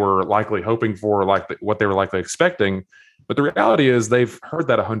what they were likely hoping for, like what they were likely expecting. But the reality is they've heard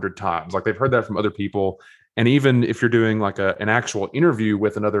that 100 times. Like they've heard that from other people. And even if you're doing like an actual interview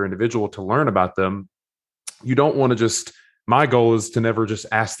with another individual to learn about them, you don't want to just, my goal is to never just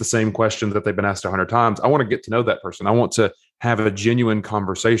ask the same question that they've been asked 100 times. I want to get to know that person. I want to have a genuine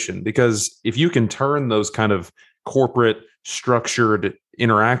conversation, because if you can turn those kind of corporate structured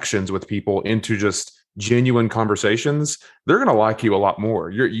interactions with people into just genuine conversations, they're going to like you a lot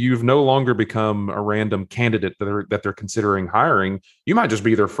more. You've no longer become a random candidate that they're considering hiring. You might just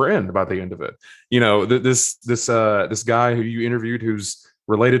be their friend by the end of it. This guy who you interviewed, who's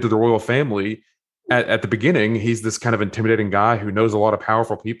related to the royal family, at the beginning, he's this kind of intimidating guy who knows a lot of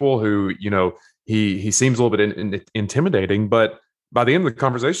powerful people, who, he seems a little bit intimidating, but by the end of the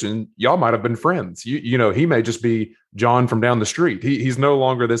conversation, y'all might have been friends. He may just be John from down the street. He's no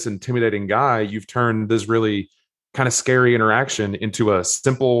longer this intimidating guy. You've turned this really kind of scary interaction into a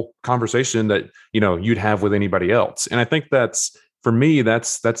simple conversation that, you'd have with anybody else. And I think that's, for me,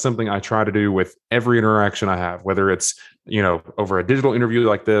 that's something I try to do with every interaction I have, whether it's, over a digital interview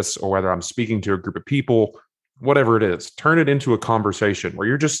like this, or whether I'm speaking to a group of people, whatever it is, turn it into a conversation where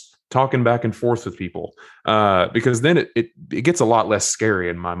you're just talking back and forth with people. Because then it gets a lot less scary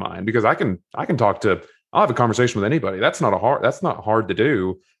in my mind, because I can I'll have a conversation with anybody. That's not hard to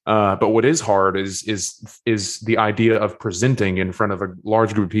do. But what is hard is the idea of presenting in front of a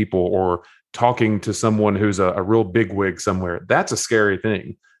large group of people, or talking to someone who's a real bigwig somewhere. That's a scary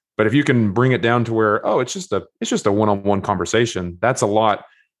thing. But if you can bring it down to where, oh, it's just a one-on-one conversation, that's a lot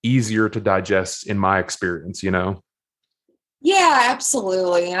easier to digest in my experience. Yeah,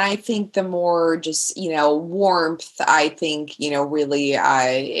 absolutely. And I think the more just, warmth, I think, really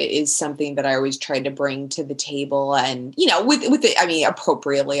is something that I always try to bring to the table. And, with it, I mean,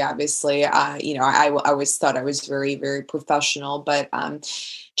 appropriately, obviously, I always thought I was very, very professional, but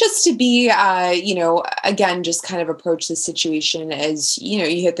just to be, again, just kind of approach the situation as, you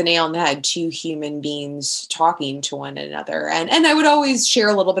hit the nail on the head, two human beings talking to one another. And I would always share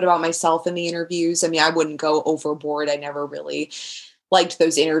a little bit about myself in the interviews. I mean, I wouldn't go overboard. I never really liked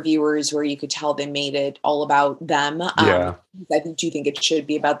those interviewers where you could tell they made it all about them. Yeah. I do think it should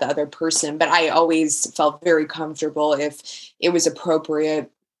be about the other person, but I always felt very comfortable if it was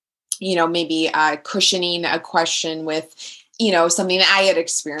appropriate, maybe cushioning a question with, something I had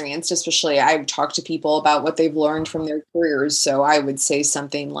experienced. Especially I've talked to people about what they've learned from their careers. So I would say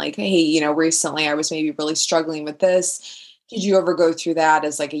something like, hey, recently I was maybe really struggling with this. Did you ever go through that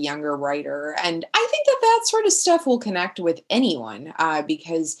as like a younger writer? And I think that sort of stuff will connect with anyone,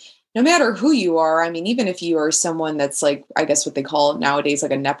 because no matter who you are, I mean, even if you are someone that's like, I guess what they call it nowadays,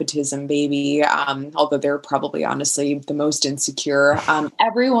 like a nepotism baby, although they're probably honestly the most insecure,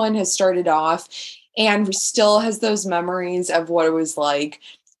 everyone has started off and still has those memories of what it was like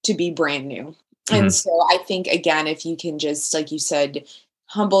to be brand new. And so I think, again, if you can just, like you said,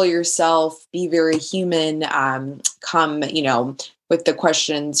 humble yourself, be very human, come, with the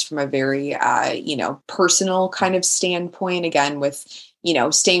questions from a very, personal kind of standpoint, again, with,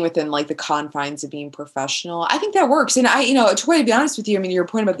 staying within like the confines of being professional. I think that works. And to be honest with you, I mean, your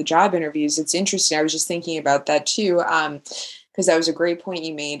point about the job interviews, it's interesting. I was just thinking about that too, because that was a great point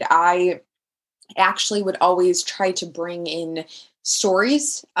you made. I actually would always try to bring in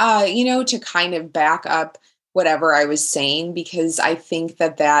stories, to kind of back up whatever I was saying, because I think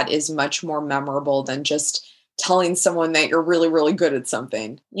that is much more memorable than just telling someone that you're really, really good at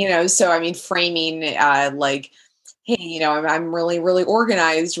something, So, I mean, framing like, hey, I'm really, really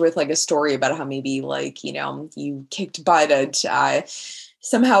organized with like a story about how maybe like, you kicked butt at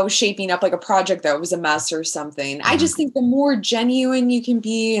somehow shaping up like a project that was a mess or something. I just think the more genuine you can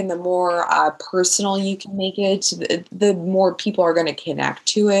be and the more personal you can make it, the more people are going to connect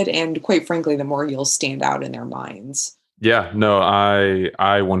to it. And quite frankly, the more you'll stand out in their minds. Yeah, no, I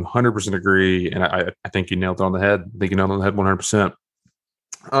 100% agree, and I think you nailed it on the head. I think you nailed it on the head 100%.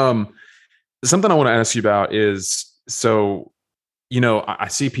 Um, Something I want to ask you about is so I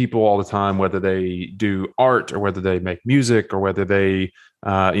see people all the time, whether they do art or whether they make music or whether they,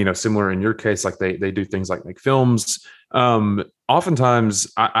 similar in your case, like they do things like make films.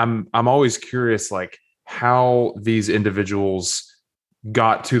 Oftentimes, I'm always curious, like how these individuals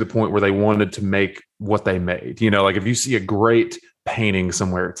got to the point where they wanted to make what they made. Like if you see a great painting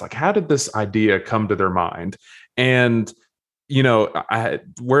somewhere, it's like, how did this idea come to their mind? And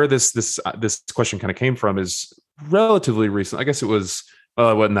where this question kind of came from is relatively recent. I guess it was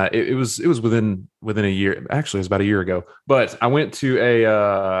it wasn't that it was within a year. Actually, it was about a year ago. But I went to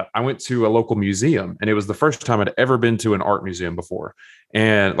a local museum, and it was the first time I'd ever been to an art museum before,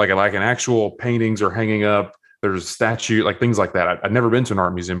 and like an actual paintings are hanging up. There's a statue, like things like that. I'd never been to an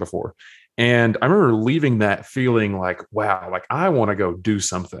art museum before. And I remember leaving that feeling like, wow, like I want to go do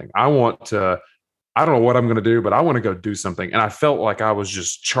something. I don't know what I'm going to do, but I want to go do something. And I felt like I was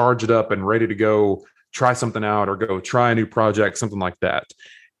just charged up and ready to go try something out or go try a new project, something like that.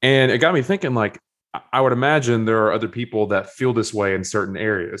 And it got me thinking, like, I would imagine there are other people that feel this way in certain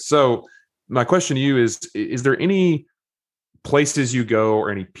areas. So, my question to you is there any places you go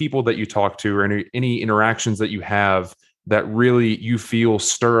or any people that you talk to or any interactions that you have that really you feel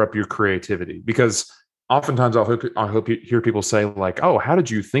stir up your creativity? Because oftentimes I'll hear people say like, oh, how did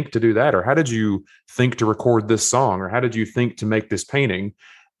you think to do that, or how did you think to record this song, or how did you think to make this painting?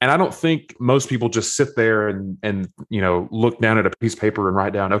 And I don't think most people just sit there and look down at a piece of paper and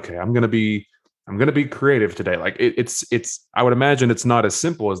write down, okay, I'm gonna be creative today. Like it's I would imagine it's not as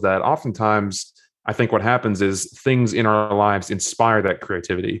simple as that. Oftentimes I think what happens is things in our lives inspire that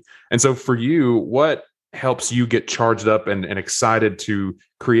creativity. And so for you, what helps you get charged up and excited to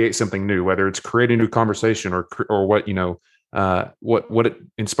create something new, whether it's creating a new conversation or what it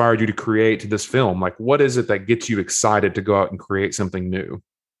inspired you to create this film? Like, what is it that gets you excited to go out and create something new?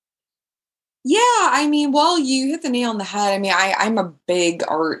 Yeah, I mean, well, you hit the nail on the head. I mean, I'm a big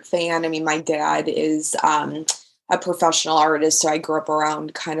art fan. I mean, my dad is a professional artist, so I grew up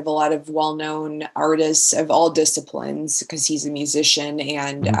around kind of a lot of well-known artists of all disciplines because he's a musician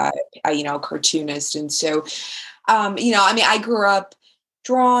and Mhm. cartoonist. And so, I mean, I grew up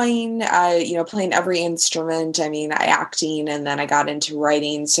drawing, playing every instrument. I mean, acting, and then I got into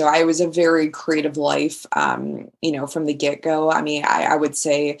writing. So I was a very creative life, from the get-go. I mean, I would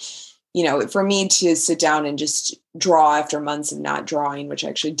say for me to sit down and just draw after months of not drawing, which I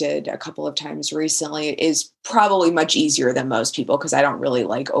actually did a couple of times recently, is probably much easier than most people because I don't really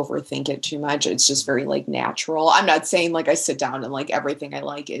like overthink it too much. It's just very like natural. I'm not saying like I sit down and like everything I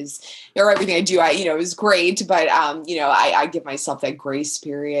like is or everything I do, is great, but I give myself that grace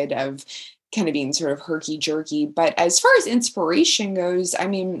period of kind of being sort of herky jerky. But as far as inspiration goes, I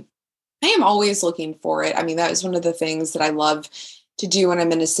mean, I am always looking for it. I mean, that is one of the things that I love to do when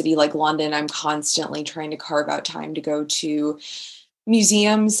I'm in a city like London. I'm constantly trying to carve out time to go to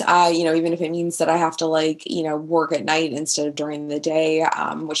museums, even if it means that I have to work at night instead of during the day,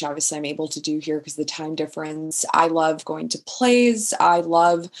 which obviously I'm able to do here because the time difference. I love going to plays. I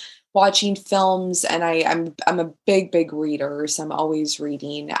love watching films, and I'm a big reader, so I'm always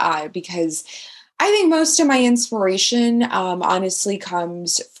reading because I think most of my inspiration, honestly,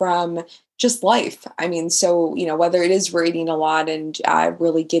 comes from just life. I mean, so, whether it is reading a lot and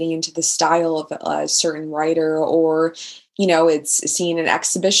really getting into the style of a certain writer, or, it's seeing an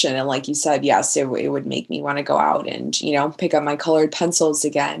exhibition. And like you said, yes, it would make me want to go out and, pick up my colored pencils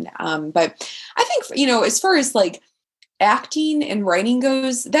again. But I think, as far as like acting and writing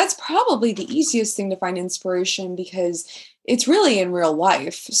goes, that's probably the easiest thing to find inspiration because it's really in real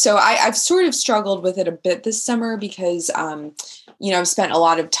life. So I've sort of struggled with it a bit this summer because, I've spent a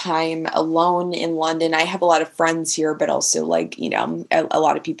lot of time alone in London. I have a lot of friends here, but also a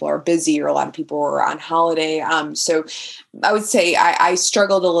lot of people are busy or a lot of people are on holiday. So I would say I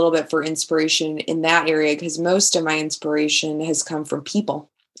struggled a little bit for inspiration in that area because most of my inspiration has come from people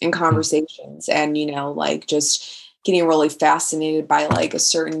and conversations and, just getting really fascinated by like a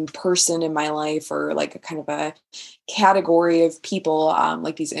certain person in my life or like a kind of a category of people,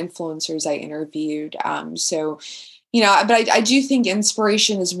 like these influencers I interviewed. But I do think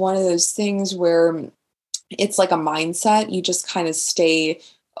inspiration is one of those things where it's like a mindset. You just kind of stay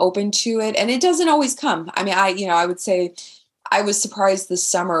open to it, and it doesn't always come. I mean, I would say I was surprised this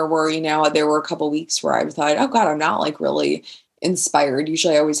summer where, there were a couple weeks where I thought, oh God, I'm not like really inspired.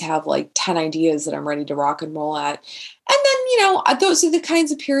 Usually I always have like 10 ideas that I'm ready to rock and roll at. And then, those are the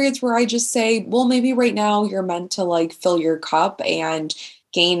kinds of periods where I just say, well, maybe right now you're meant to like fill your cup and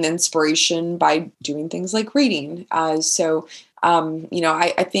gain inspiration by doing things like reading. I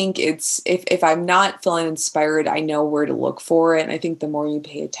think it's if I'm not feeling inspired, I know where to look for it. And I think the more you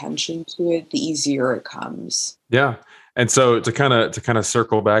pay attention to it, the easier it comes. Yeah. And so to kind of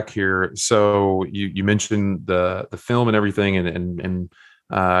circle back here, so you mentioned the film and everything, and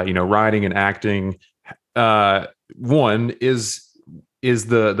writing and acting. One is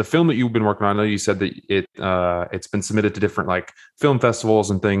the film that you've been working on. I know you said that it's been submitted to different like film festivals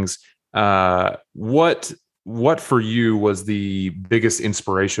and things. What for you was the biggest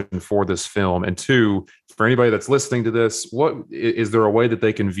inspiration for this film? And two, for anybody that's listening to this, what is there a way that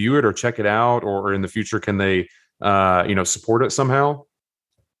they can view it or check it out, or in the future can they support it somehow?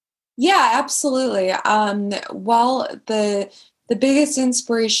 Yeah, absolutely. Well, the biggest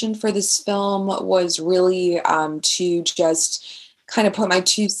inspiration for this film was really to just kind of put my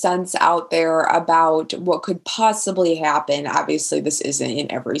 2 cents out there about what could possibly happen. Obviously, this isn't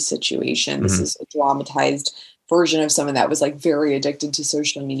in every situation. This Hmm. is a dramatized version of someone that was like very addicted to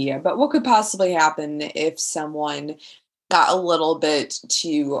social media. But what could possibly happen if someone got a little bit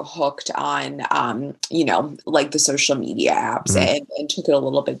too hooked on like the social media apps, Hmm. and took it a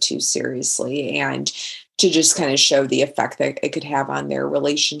little bit too seriously, and to just kind of show the effect that it could have on their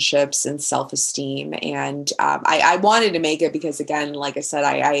relationships and self-esteem. And I wanted to make it because, again, like I said,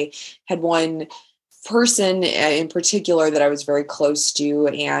 I had one person in particular that I was very close to,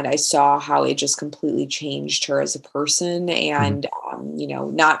 and I saw how it just completely changed her as a person, Hmm. and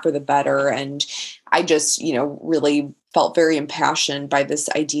not for the better. And I just, really felt very impassioned by this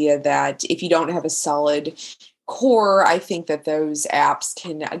idea that if you don't have a solid core, I think that those apps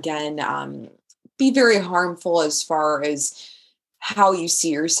can, again, be very harmful as far as how you see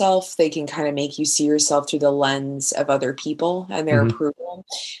yourself. They can kind of make you see yourself through the lens of other people and their Hmm. approval.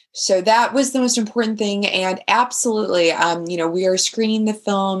 So that was the most important thing. And absolutely, we are screening the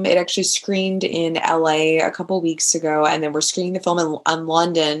film. It actually screened in LA a couple weeks ago, and then we're screening the film in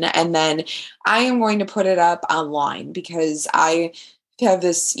London. And then I am going to put it up online because I have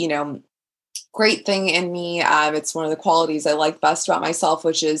this, great thing in me. It's one of the qualities I like best about myself,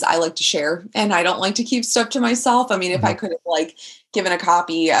 which is I like to share and I don't like to keep stuff to myself. I mean, if I Hmm. could have like given a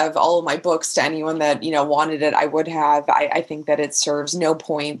copy of all of my books to anyone that, wanted it, I would have. I think that it serves no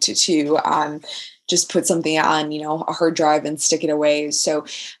point to just put something on, a hard drive and stick it away. So,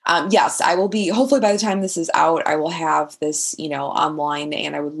 yes, I will be, hopefully by the time this is out, I will have this, online,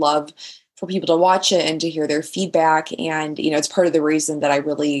 and I would love for people to watch it and to hear their feedback. And, it's part of the reason that I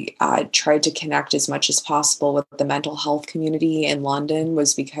really tried to connect as much as possible with the mental health community in London,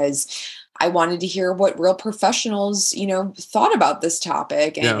 was because I wanted to hear what real professionals, thought about this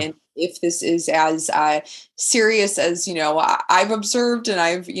topic, Yeah. and if this is as serious as, I've observed and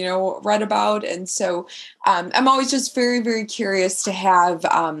I've, read about. And so I'm always just very, very curious to have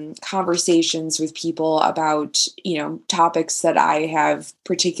conversations with people about, topics that I have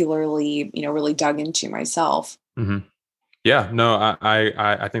particularly, really dug into myself. Hmm. Yeah, no,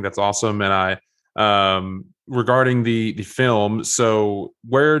 I think that's awesome. And regarding the film, so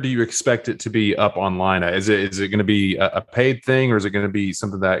where do you expect it to be up online? Is it going to be a paid thing, or is it going to be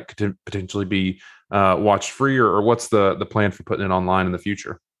something that could potentially be watched free, or what's the plan for putting it online in the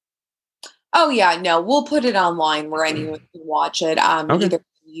future? Oh yeah, no, we'll put it online where anyone can watch it. Okay. Either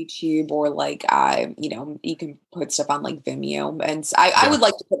YouTube or like you can put stuff on like Vimeo. And I Yeah. would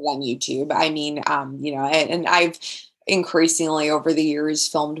like to put it on YouTube. I mean, and I've increasingly over the years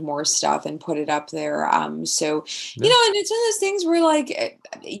filmed more stuff and put it up there. So, Yeah. and it's one of those things where like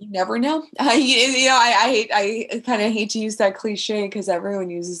you never know. I kind of hate to use that cliche because everyone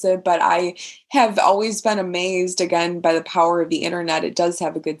uses it, but I have always been amazed again by the power of the internet. It does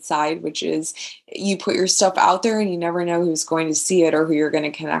have a good side, which is you put your stuff out there and you never know who's going to see it or who you're going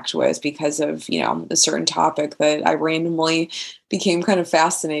to connect with because of, a certain topic that I randomly became kind of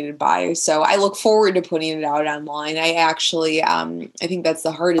fascinated by. So I look forward to putting it out online. I actually, I think that's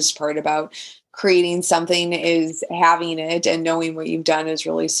the hardest part about creating something, is having it and knowing what you've done is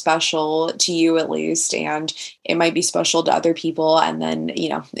really special to you at least, and it might be special to other people, and then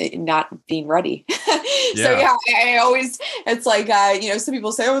not being ready. So Yeah. yeah, I always, it's like some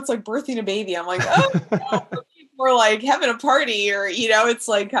people say, oh, it's like birthing a baby. I'm like, oh, or like having a party, or it's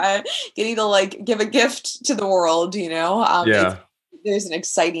like getting to like give a gift to the world. It's Yeah. there's an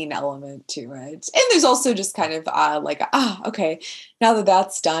exciting element to it. And there's also just kind of okay, now that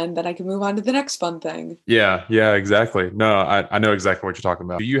that's done, then I can move on to the next fun thing. Yeah, yeah, exactly. No, I know exactly what you're talking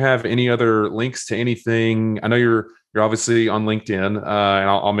about. Do you have any other links to anything? I know you're obviously on LinkedIn, and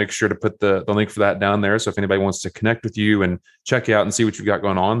I'll make sure to put the link for that down there. So if anybody wants to connect with you and check you out and see what you've got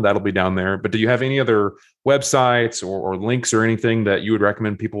going on, that'll be down there. But do you have any other websites or links or anything that you would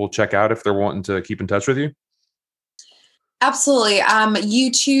recommend people check out if they're wanting to keep in touch with you? Absolutely.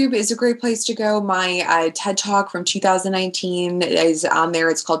 YouTube is a great place to go. My TED Talk from 2019 is on there.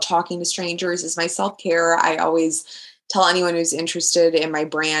 It's called Talking to Strangers. It's my self-care. I always tell anyone who's interested in my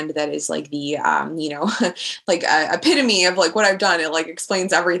brand that is like the, like epitome of like what I've done. It like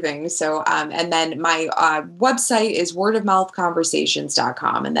explains everything. So, and then my website is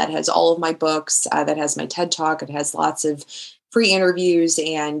wordofmouthconversations.com. And that has all of my books, that has my TED Talk. It has lots of free interviews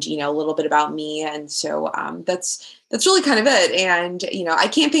and, a little bit about me. And so that's really kind of it. And, I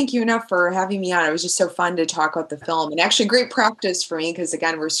can't thank you enough for having me on. It was just so fun to talk about the film and actually great practice for me because,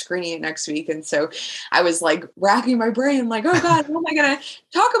 again, we're screening it next week. And so I was like racking my brain, like, oh, God, how am I going to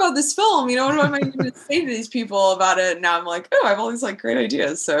talk about this film? What am I going to say to these people about it? And now I'm like, oh, I have all these like great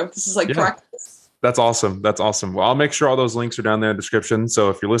ideas. So this is like practice. That's awesome. That's awesome. Well, I'll make sure all those links are down there in the description. So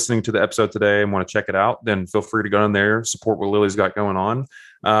if you're listening to the episode today and want to check it out, then feel free to go in there, support what Lily's got going on,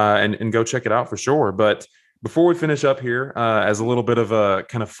 and go check it out for sure. But before we finish up here, as a little bit of a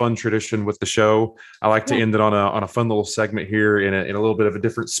kind of fun tradition with the show, I like to end it on a fun little segment here in a little bit of a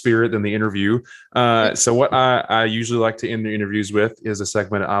different spirit than the interview. So what I usually like to end the interviews with is a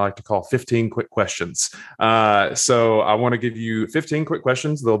segment I like to call 15 quick questions. So I want to give you 15 quick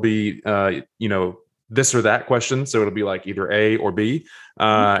questions. They'll be, this or that question. So it'll be like either A or B.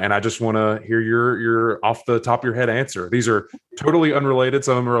 And I just want to hear your off the top of your head answer. These are totally unrelated.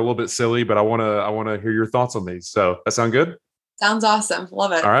 Some of them are a little bit silly, but I want to hear your thoughts on these. So that sound good? Sounds awesome.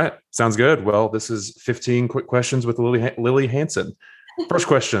 Love it. All right. Sounds good. Well, this is 15 quick questions with Lily Hansen. First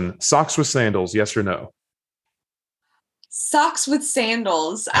question, socks with sandals, yes or no? Socks with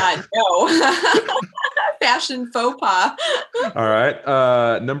sandals. No. Fashion faux pas. All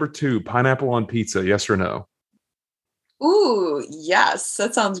right. Number 2, pineapple on pizza, yes or no? Ooh, yes.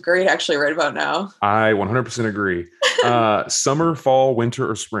 That sounds great actually right about now. I 100% agree. Summer, fall, winter,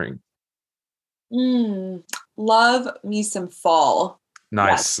 or spring? Love me some fall.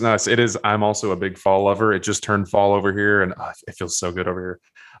 Nice. Yes. Nice. It is. I'm also a big fall lover. It just turned fall over here and it feels so good over here.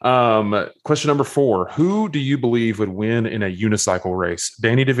 Question number 4. Who do you believe would win in a unicycle race?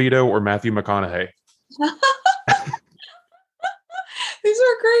 Danny DeVito or Matthew McConaughey? These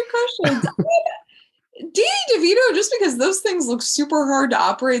are great questions. Danny DeVito, just because those things look super hard to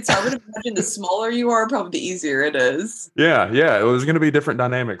operate. So I would imagine the smaller you are, probably the easier it is. Yeah. There's going to be different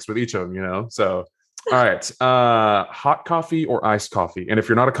dynamics with each of them, So, all right. Hot coffee or iced coffee? And if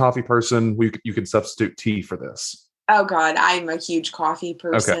you're not a coffee person, you can substitute tea for this. Oh God, I'm a huge coffee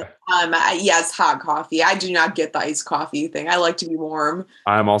person. Okay. Yes, hot coffee. I do not get the iced coffee thing. I like to be warm.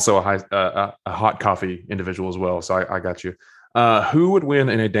 I'm also a hot coffee individual as well. So I got you. Who would win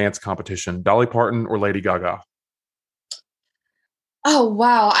in a dance competition, Dolly Parton or Lady Gaga? Oh,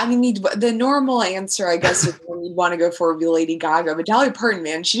 wow. I mean, the normal answer, I guess, if you'd want to go for would be Lady Gaga. But Dolly Parton,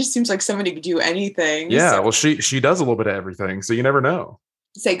 man, she just seems like somebody who could do anything. Yeah, well, she does a little bit of everything, so you never know.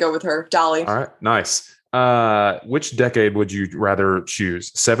 Say go with her, Dolly. All right, nice. Which decade would you rather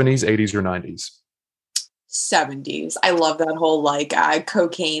choose, 70s, 80s, or 90s? 70s. I love that whole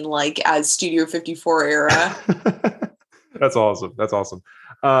cocaine, Studio 54 era. That's awesome.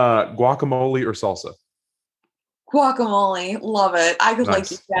 Guacamole or salsa? Guacamole. Love it. I could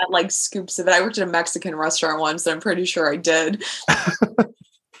eat that scoops of it. I worked at a Mexican restaurant once, and I'm pretty sure I did.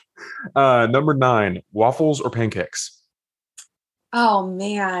 Number 9, waffles or pancakes? Oh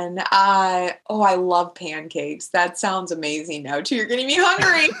man. I love pancakes. That sounds amazing now too. You're getting me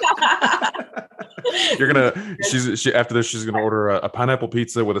hungry. After this, she's gonna order a pineapple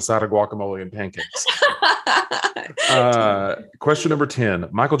pizza with a side of guacamole and pancakes. Question number 10,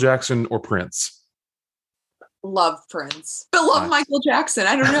 Michael Jackson or Prince? Love Prince, but love Michael Jackson.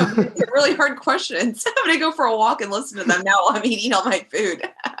 I don't know. It's really hard questions. I'm going to go for a walk and listen to them now while I'm eating all my food.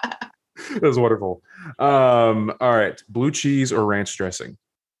 That was wonderful. All right. Blue cheese or ranch dressing?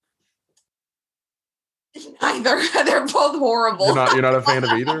 Neither. They're both horrible. You're not a fan of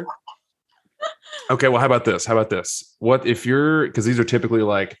either? Okay, well, how about this? What if because these are typically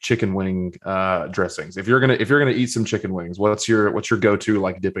like chicken wing dressings. If you're gonna eat some chicken wings, what's your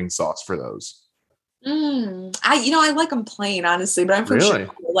go-to dipping sauce for those? I like them plain, honestly, but I'm pretty sure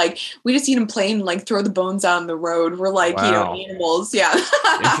we just eat them plain, throw the bones out on the road. We're animals. Yeah.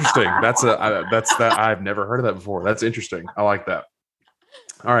 Interesting. That's that I've never heard of that before. That's interesting. I like that.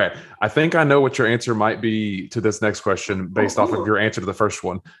 All right. I think I know what your answer might be to this next question based off of Ooh. your answer to the first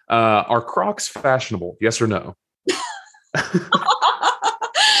one. Are Crocs fashionable? Yes or no?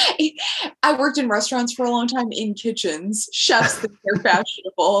 I worked in restaurants for a long time in kitchens. Chefs think they're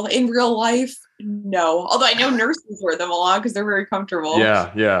fashionable. In real life, no. Although I know nurses wear them a lot because they're very comfortable.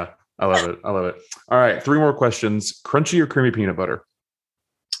 Yeah, yeah. I love it. I love it. All right. Three more questions. Crunchy or creamy peanut butter?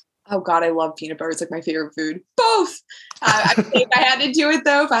 Oh God, I love peanut butter. It's like my favorite food. Both. If I had to do it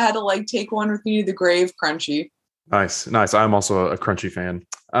though, if I had to like take one with me to the grave, crunchy. Nice, nice. I'm also a crunchy fan.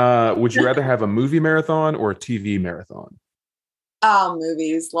 Would you rather have a movie marathon or a TV marathon? Oh,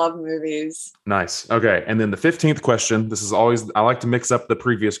 movies. Love movies. Nice. Okay. And then the 15th question. This is always, I like to mix up the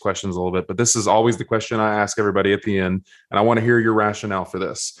previous questions a little bit, but this is always the question I ask everybody at the end. And I want to hear your rationale for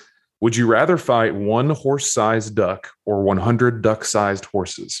this. Would you rather fight one horse sized duck or 100 duck sized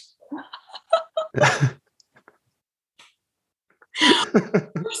horses? I'm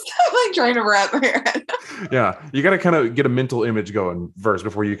like trying to wrap my head. Yeah. You got to kind of get a mental image going first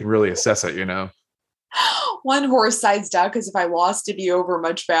before you can really assess it, you know? One horse-sized duck, because if I lost, it'd be over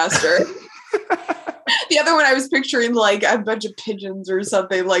much faster. The other one I was picturing like a bunch of pigeons or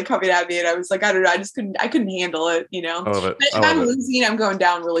something like coming at me, and I was like, I don't know, I couldn't handle it, you know. I love it. But if I'm losing, I'm going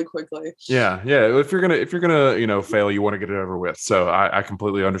down really quickly. Yeah, yeah. If you're gonna, fail, you want to get it over with. So I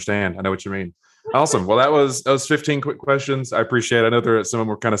completely understand. I know what you mean. Awesome. Well, that was 15 quick questions. I appreciate it. I know some of them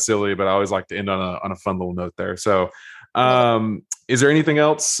were kind of silly, but I always like to end on a fun little note there. So is there anything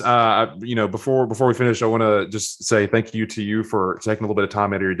else? Before we finish, I want to just say thank you to you for taking a little bit of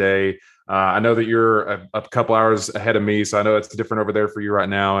time out of your day. I know that you're a couple hours ahead of me, so I know it's different over there for you right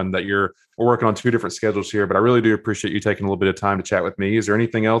now, and that we're working on two different schedules here. But I really do appreciate you taking a little bit of time to chat with me. Is there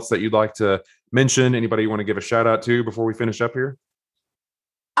anything else that you'd like to mention? Anybody you want to give a shout out to before we finish up here?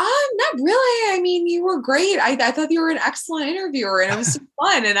 Not really. I mean, you were great. I thought you were an excellent interviewer, and it was so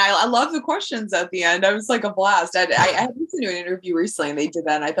fun. And I love the questions at the end. I was like a blast. I listened to an interview recently, and they did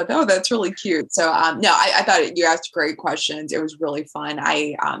that, and I thought, oh, that's really cute. So, no, I thought you asked great questions. It was really fun.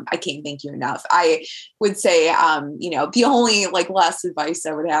 I can't thank you enough. I would say, the only like last advice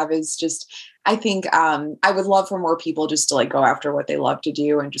I would have is just, I think I would love for more people just to like go after what they love to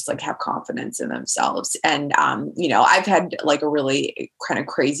do and just like have confidence in themselves. And, I've had like a really kind of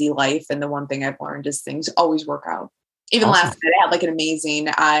crazy life. And the one thing I've learned is things always work out. Even Awesome. last night, I had like an amazing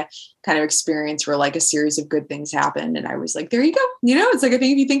kind of experience where like a series of good things happened. And I was like, there you go. It's like, I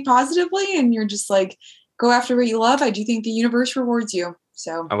think if you think positively and you're just like, go after what you love, I do think the universe rewards you.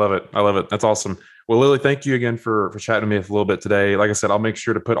 So I love it. I love it. That's awesome. Well, Lily, thank you again for chatting with me a little bit today. Like I said, I'll make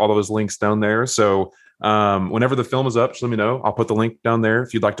sure to put all those links down there. So whenever the film is up, just let me know. I'll put the link down there.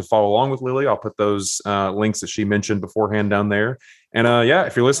 If you'd like to follow along with Lily, I'll put those links that she mentioned beforehand down there. And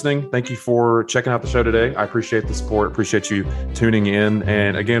if you're listening, thank you for checking out the show today. I appreciate the support. Appreciate you tuning in.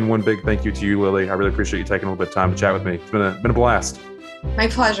 And again, one big thank you to you, Lily. I really appreciate you taking a little bit of time to chat with me. It's been a blast. my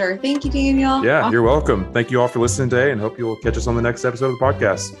pleasure. Thank you, Daniel. Yeah, you're welcome. Thank you all for listening today, and hope you'll catch us on the next episode of the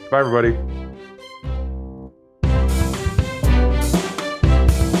podcast. Bye, everybody.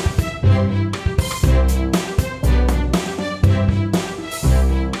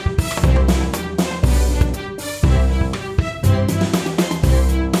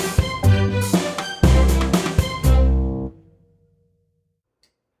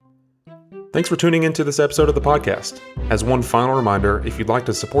 Thanks for tuning into this episode of the podcast. As one final reminder, if you'd like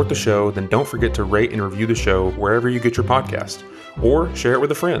to support the show, then don't forget to rate and review the show wherever you get your podcast, or share it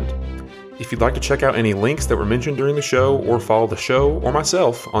with a friend. If you'd like to check out any links that were mentioned during the show, or follow the show or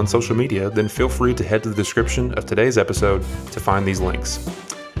myself on social media, then feel free to head to the description of today's episode to find these links.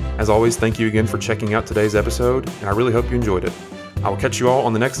 As always, thank you again for checking out today's episode, and I really hope you enjoyed it. I will catch you all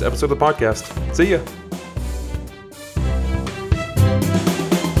on the next episode of the podcast. See ya!